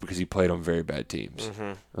overlooked because he played on very bad teams.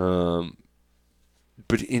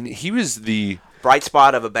 But he was the bright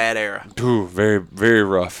spot of a bad era. Ooh, very, very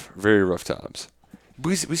rough times.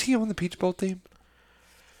 Was he on the Peach Bowl team?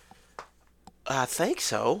 I think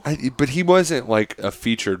so. But he wasn't like a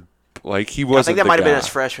featured. Like he wasn't. I think that the might have been guy. his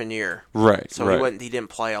freshman year. Right. So right. he didn't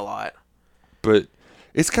play a lot. But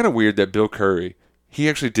it's kind of weird that Bill Curry, he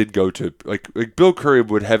actually did go to like Bill Curry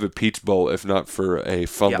would have a Peach Bowl if not for a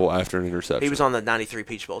fumble after an interception. He was on the '93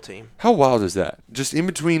 Peach Bowl team. How wild is that? Just in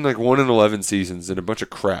between like 1 and 11 seasons and a bunch of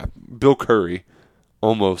crap. Bill Curry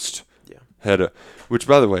almost had a. Which,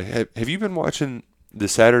 by the way, have you been watching the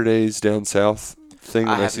Saturdays Down South thing?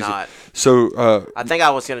 I have not. So I think I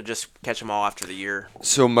was gonna just catch them all after the year.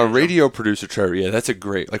 So my radio producer Trevor, that's a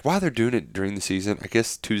great like why they're doing it during the season. I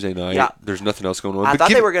guess Tuesday night. Yeah. There's nothing else going on. I But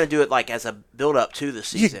thought they were gonna do it like as a build up to the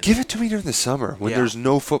season. Yeah, give it to me during the summer when there's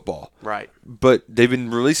no football. Right. But they've been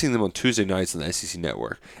releasing them on Tuesday nights on the SEC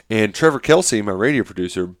Network. And Trevor Kelsey, my radio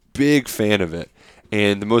producer, big fan of it.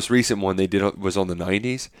 And the most recent one they did was on the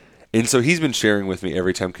 90s. And so he's been sharing with me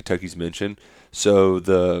every time Kentucky's mentioned. So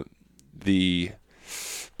the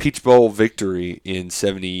Peach Bowl victory in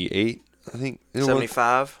 78, I think.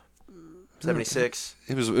 75, 76.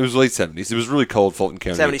 It was late 70s. It was really cold, Fulton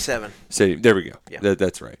County. 77. Stadium. There we go. Yeah.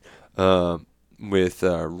 That's right. With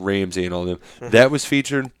Ramsey and all them. That was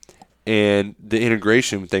featured, and the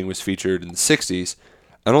integration thing was featured in the 60s.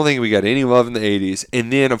 I don't think we got any love in the 80s.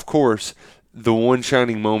 And then, of course, the one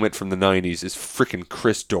shining moment from the 90s is freaking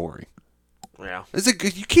Chris Doering. Yeah. It's like,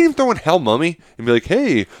 you can't even throw in Hal Mummy and be like,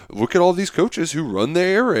 hey, look at all these coaches who run the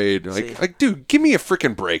air raid. Like, dude, give me a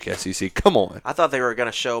freaking break, SEC. Come on. I thought they were going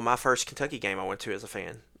to show my first Kentucky game I went to as a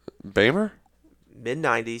fan. Bamer?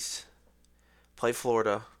 Mid-90s. Played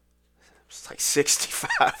Florida. It was like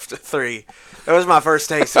 65-3. That was my first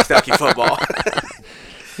taste of Kentucky football.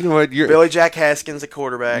 You know what? Billy Jack Haskins, the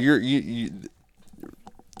quarterback.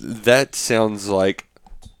 That sounds like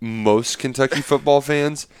most Kentucky football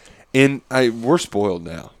fans. And we're spoiled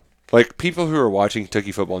now. Like, people who are watching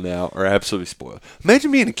Kentucky football now are absolutely spoiled.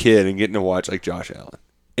 Imagine being a kid and getting to watch, like, Josh Allen.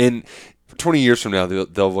 And 20 years from now,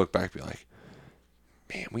 they'll look back and be like,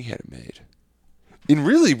 man, we had it made. And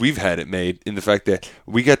really, we've had it made in the fact that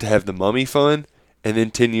we got to have the Mummy fun, and then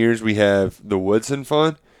 10 years we have the Woodson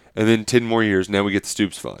fun, and then 10 more years, now we get the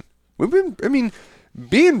Stoops fun.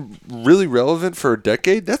 Being really relevant for a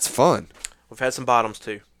decade, that's fun. We've had some bottoms,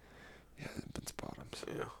 too. Yeah, there's been some bottoms.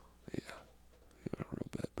 Yeah. Real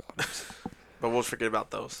bad bottoms. But we'll forget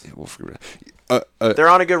about those. Yeah, we'll forget about it. They're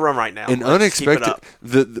on a good run right now. And Let's keep it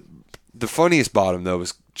unexpected. up. The funniest bottom, though,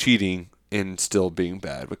 was cheating and still being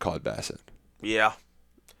bad with Claude Bassett. Yeah.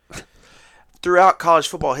 Throughout college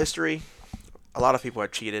football history, a lot of people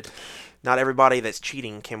have cheated. Not everybody that's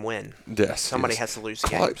cheating can win. Yes. Somebody has to lose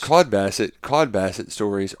games. Claude Bassett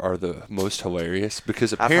stories are the most hilarious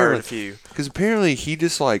because I've heard a few. Because apparently he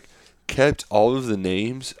just like kept all of the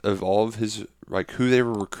names of all of his like who they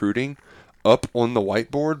were recruiting up on the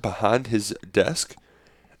whiteboard behind his desk,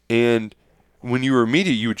 and when you were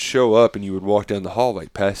media, you would show up and you would walk down the hall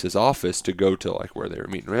like past his office to go to like where they were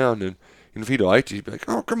meeting around, and And if he liked you, he'd be like,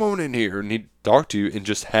 "Oh, come on in here," and he'd talk to you and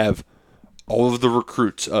just have all of the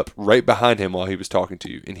recruits up right behind him while he was talking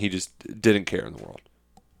to you, and he just didn't care in the world.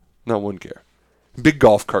 Not one care. Big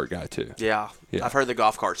golf cart guy too. Yeah. I've heard the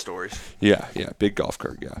golf cart stories. Yeah, big golf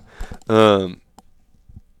cart guy.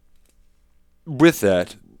 With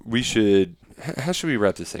that, we should. How should we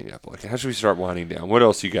wrap this thing up? Like, how should we start winding down? What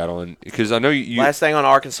else you got on? Because I know you. Last thing on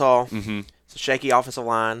Arkansas. Mm-hmm. It's a shaky offensive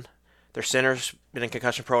line. Their center's been in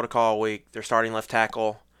concussion protocol all week. Their starting left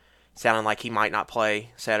tackle sounding like he might not play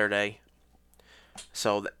Saturday.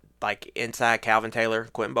 So, like inside Calvin Taylor,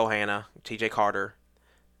 Quentin Bohanna, T.J. Carter,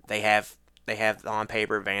 they have the on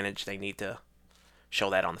paper advantage. They need to show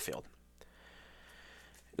that on the field.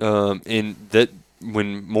 And that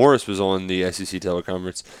when Morris was on the SEC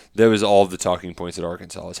teleconference, that was all the talking points at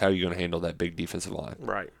Arkansas is how are you going to handle that big defensive line?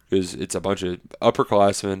 Right. Because it's a bunch of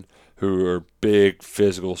upperclassmen who are big,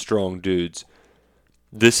 physical, strong dudes.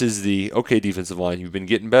 This is the okay defensive line. You've been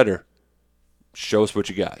getting better. Show us what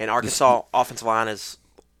you got. And Arkansas offensive line is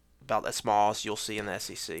about as small as you'll see in the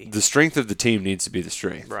SEC. The strength of the team needs to be the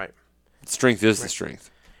strength. Right. Strength is the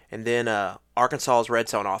strength. And then Arkansas's red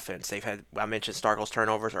zone offense. I mentioned Starkel's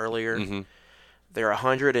turnovers earlier. Mm-hmm. They're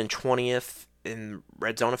 120th in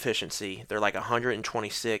red zone efficiency. They're like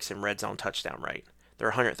 126 in red zone touchdown rate. There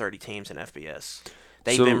are 130 teams in FBS.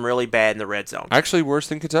 They've been really bad in the red zone. Actually, worse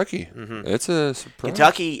than Kentucky. Mm-hmm. It's a surprise.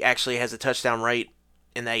 Kentucky actually has a touchdown rate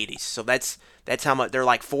in the 80s. So that's how much they're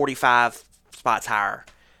like 45 spots higher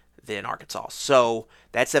than Arkansas. So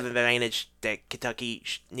that's an advantage that Kentucky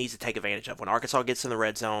needs to take advantage of. When Arkansas gets in the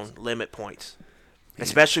red zone, limit points.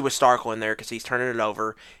 Especially with Starkel in there because he's turning it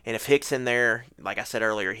over. And if Hicks in there, like I said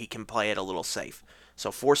earlier, he can play it a little safe. So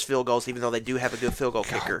force field goals, even though they do have a good field goal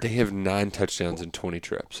kicker. They have 9 touchdowns and 20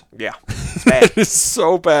 trips. Yeah, it's bad. It's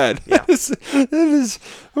so bad. Yeah, it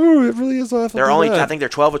really is awful. They're only, I think they're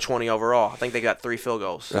 12 of 20 overall. I think they got 3 field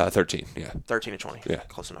goals. 13, yeah. 13 of 20. Yeah,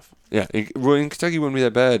 close enough. Yeah, well, in Kentucky wouldn't be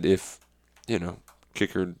that bad if,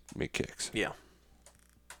 kicker make kicks. Yeah.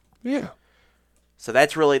 Yeah. So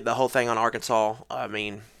that's really the whole thing on Arkansas. I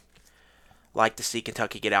mean, like to see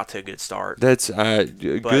Kentucky get out to a good start. That's a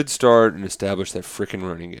good start and establish that freaking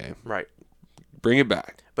running game. Right. Bring it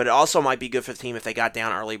back. But it also might be good for the team if they got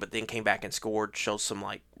down early but then came back and scored, showed some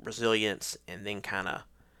like resilience, and then kind of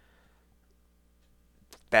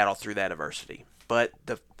battle through that adversity. But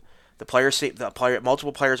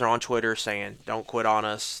multiple players are on Twitter saying, "Don't quit on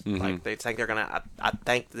us." Mm-hmm. Like they think they're gonna. I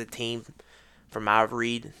think the team, from my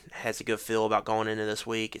read, has a good feel about going into this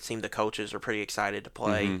week. It seemed the coaches are pretty excited to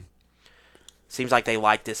play. Mm-hmm. Seems like they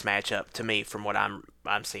like this matchup to me, from what I'm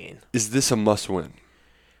seeing. Is this a must-win?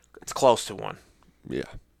 It's close to one. Yeah,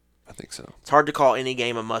 I think so. It's hard to call any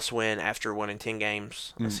game a must-win after winning 10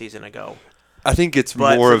 games a season ago. I think it's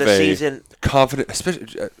but more of a season, confident.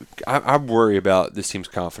 Especially, I worry about this team's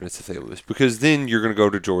confidence if they lose, because then you're going to go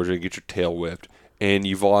to Georgia and get your tail whipped, and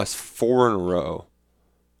you've lost 4 in a row.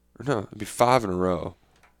 No, it'd be 5 in a row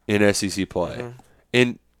in SEC play, mm-hmm.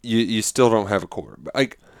 and you still don't have a quarterback.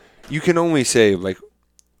 Like, you can only say like,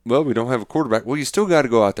 well, we don't have a quarterback. Well, you still got to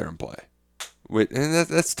go out there and play, and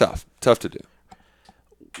that's tough to do.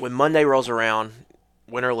 When Monday rolls around,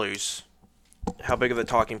 win or lose, how big of a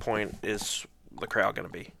talking point is the crowd going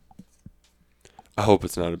to be? I hope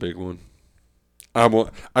it's not a big one.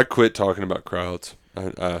 I quit talking about crowds.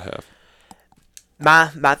 I have.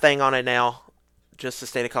 My thing on it now, just the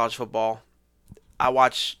state of college football. I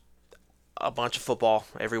watch a bunch of football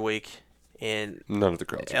every week. In none of the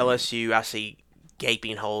crowds. LSU, I see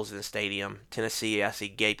gaping holes in the stadium. Tennessee, I see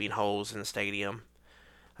gaping holes in the stadium.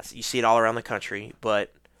 You see it all around the country,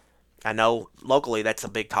 but I know locally that's a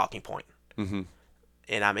big talking point. Mm-hmm.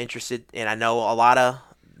 And I'm interested, and I know a lot of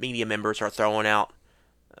media members are throwing out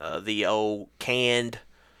the old canned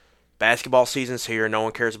basketball season's here, no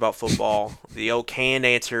one cares about football. The old canned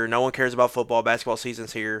answer, no one cares about football, basketball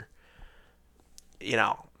season's here.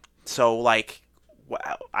 So like,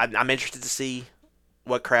 I'm interested to see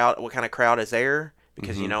what kind of crowd is there,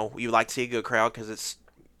 because mm-hmm. You like to see a good crowd because it's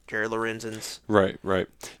Jerry Lorenzen's right.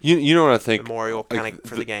 You know what I think? Memorial kind of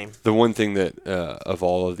for the game. The one thing that of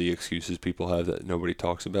all of the excuses people have that nobody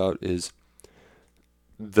talks about is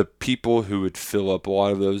the people who would fill up a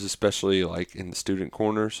lot of those, especially like in the student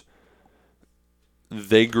corners.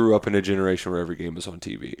 They grew up in a generation where every game was on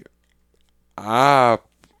TV. I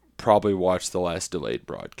probably watched the last delayed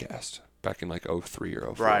broadcast back in like 03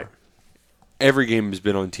 or 04. Right. Every game has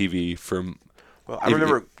been on TV from... Well, I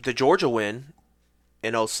remember the Georgia win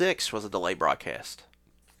in 06 was a delayed broadcast.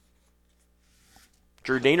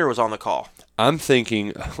 Drew Diener was on the call. I'm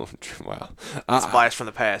thinking... Oh, wow. It's a blast from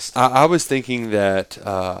the past. I was thinking that...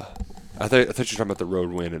 I thought you were talking about the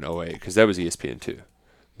road win in 08 because that was ESPN 2.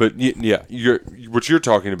 But yeah, what you're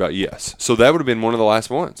talking about, yes. So that would have been one of the last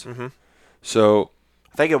ones. Mm-hmm. So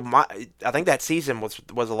I think that season was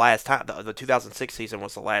the last time. The 2006 season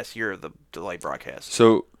was the last year of the delayed broadcast.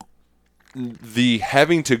 So the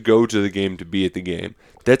having to go to the game to be at the game,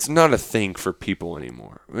 that's not a thing for people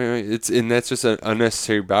anymore. That's just an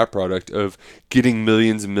unnecessary byproduct of getting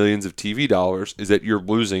millions and millions of TV dollars, is that you're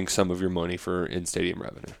losing some of your money for in-stadium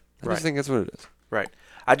revenue. I just think that's what it is. Right.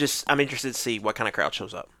 I'm interested to see what kind of crowd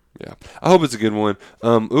shows up. Yeah. I hope it's a good one.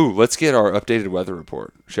 Let's get our updated weather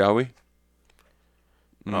report, shall we?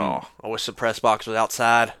 Oh, I wish the press box was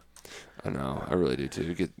outside. I know. I really do,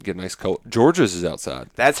 too. Get a nice cold. Georgia's is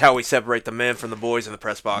outside. That's how we separate the men from the boys in the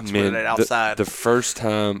press box. Man, Put it outside. The first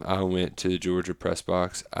time I went to the Georgia press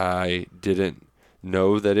box, I didn't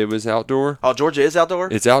know that it was outdoor. Oh, Georgia is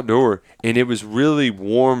outdoor? It's outdoor, and it was really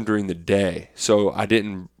warm during the day, so I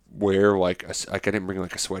didn't wear I didn't bring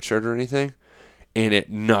like a sweatshirt or anything. And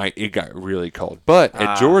at night, it got really cold. But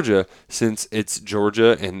at Georgia, since it's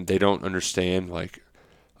Georgia and they don't understand when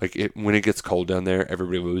it gets cold down there,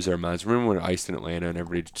 everybody loses their minds. Remember when it iced in Atlanta and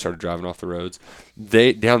everybody started driving off the roads?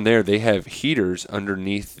 Down there they have heaters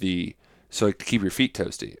underneath to keep your feet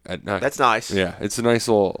toasty at night. That's nice. Yeah, it's a nice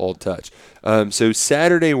little touch. So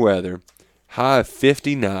Saturday weather, high of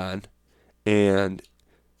 59, and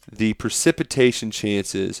the precipitation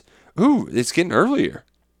chances. It's getting earlier.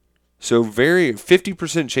 So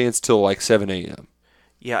 50% chance till like 7 a.m.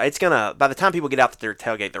 Yeah, it's gonna. By the time people get out to their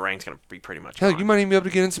tailgate, the rain's gonna be pretty much Hell, gone. you might even be able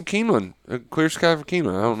to get in some Keeneland. Clear sky for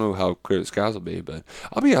Keeneland. I don't know how clear the skies will be, but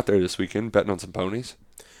I'll be out there this weekend betting on some ponies.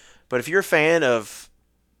 But if you're a fan of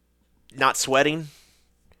not sweating,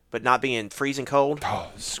 but not being freezing cold,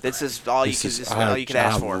 this is all you can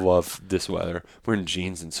ask for. I love this weather. We're in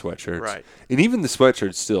jeans and sweatshirts, right? And even the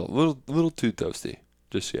sweatshirt's still a little too toasty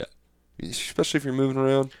just yet, especially if you're moving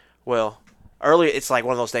around. Well, earlier it's like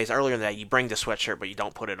one of those days. Earlier in the day, you bring the sweatshirt, but you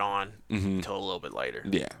don't put it on until a little bit later.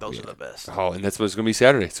 Yeah, those are the best. Oh, and that's what it's going to be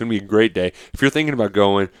Saturday. It's going to be a great day. If you're thinking about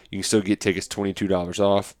going, you can still get tickets $22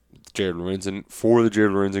 off. Jared Lorenzen for the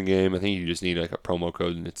Jared Lorenzen game. I think you just need like a promo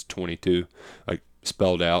code, and it's 22, like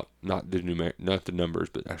spelled out, not the numbers,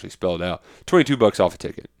 but actually spelled out. $22 off a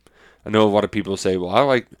ticket. I know a lot of people say,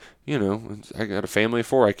 well, I got a family of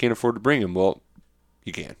 4. I can't afford to bring them. Well,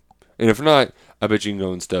 you can. And if not, I bet you can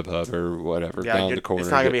go in StubHub or whatever down the corner. It's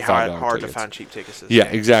not going to be hard to tickets. find cheap tickets. Yeah,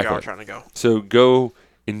 exactly. If you are trying to go. So go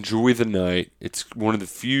enjoy the night. It's one of the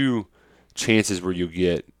few chances where you'll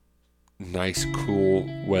get nice, cool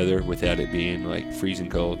weather without it being like freezing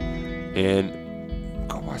cold. And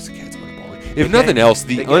go watch the Cats win a ball. If nothing else,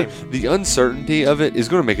 the uncertainty of it is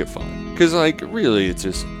going to make it fun. Because really, it's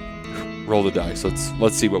just roll the dice.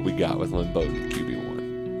 Let's see what we got with Lynn Bowden at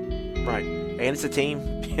QB1. Right. And it's a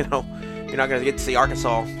team, you're not going to get to see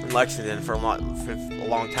Arkansas and Lexington for a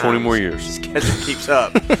long time. 20 more years. Just schedule keeps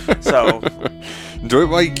up. So enjoy it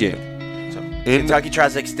while you can. So Kentucky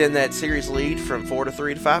tries to extend that series lead from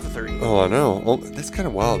 4-3 to 5-3. Oh, I know. That's kind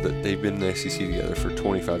of wild that they've been in the SEC together for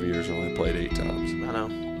 25 years and only played 8 times. I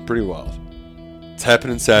know. Pretty wild. It's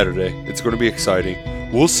happening Saturday. It's going to be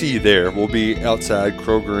exciting. We'll see you there. We'll be outside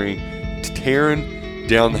Krogering, tearing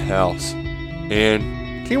down the house.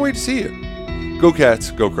 And can't wait to see you. Go Cats,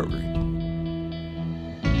 go Krogering.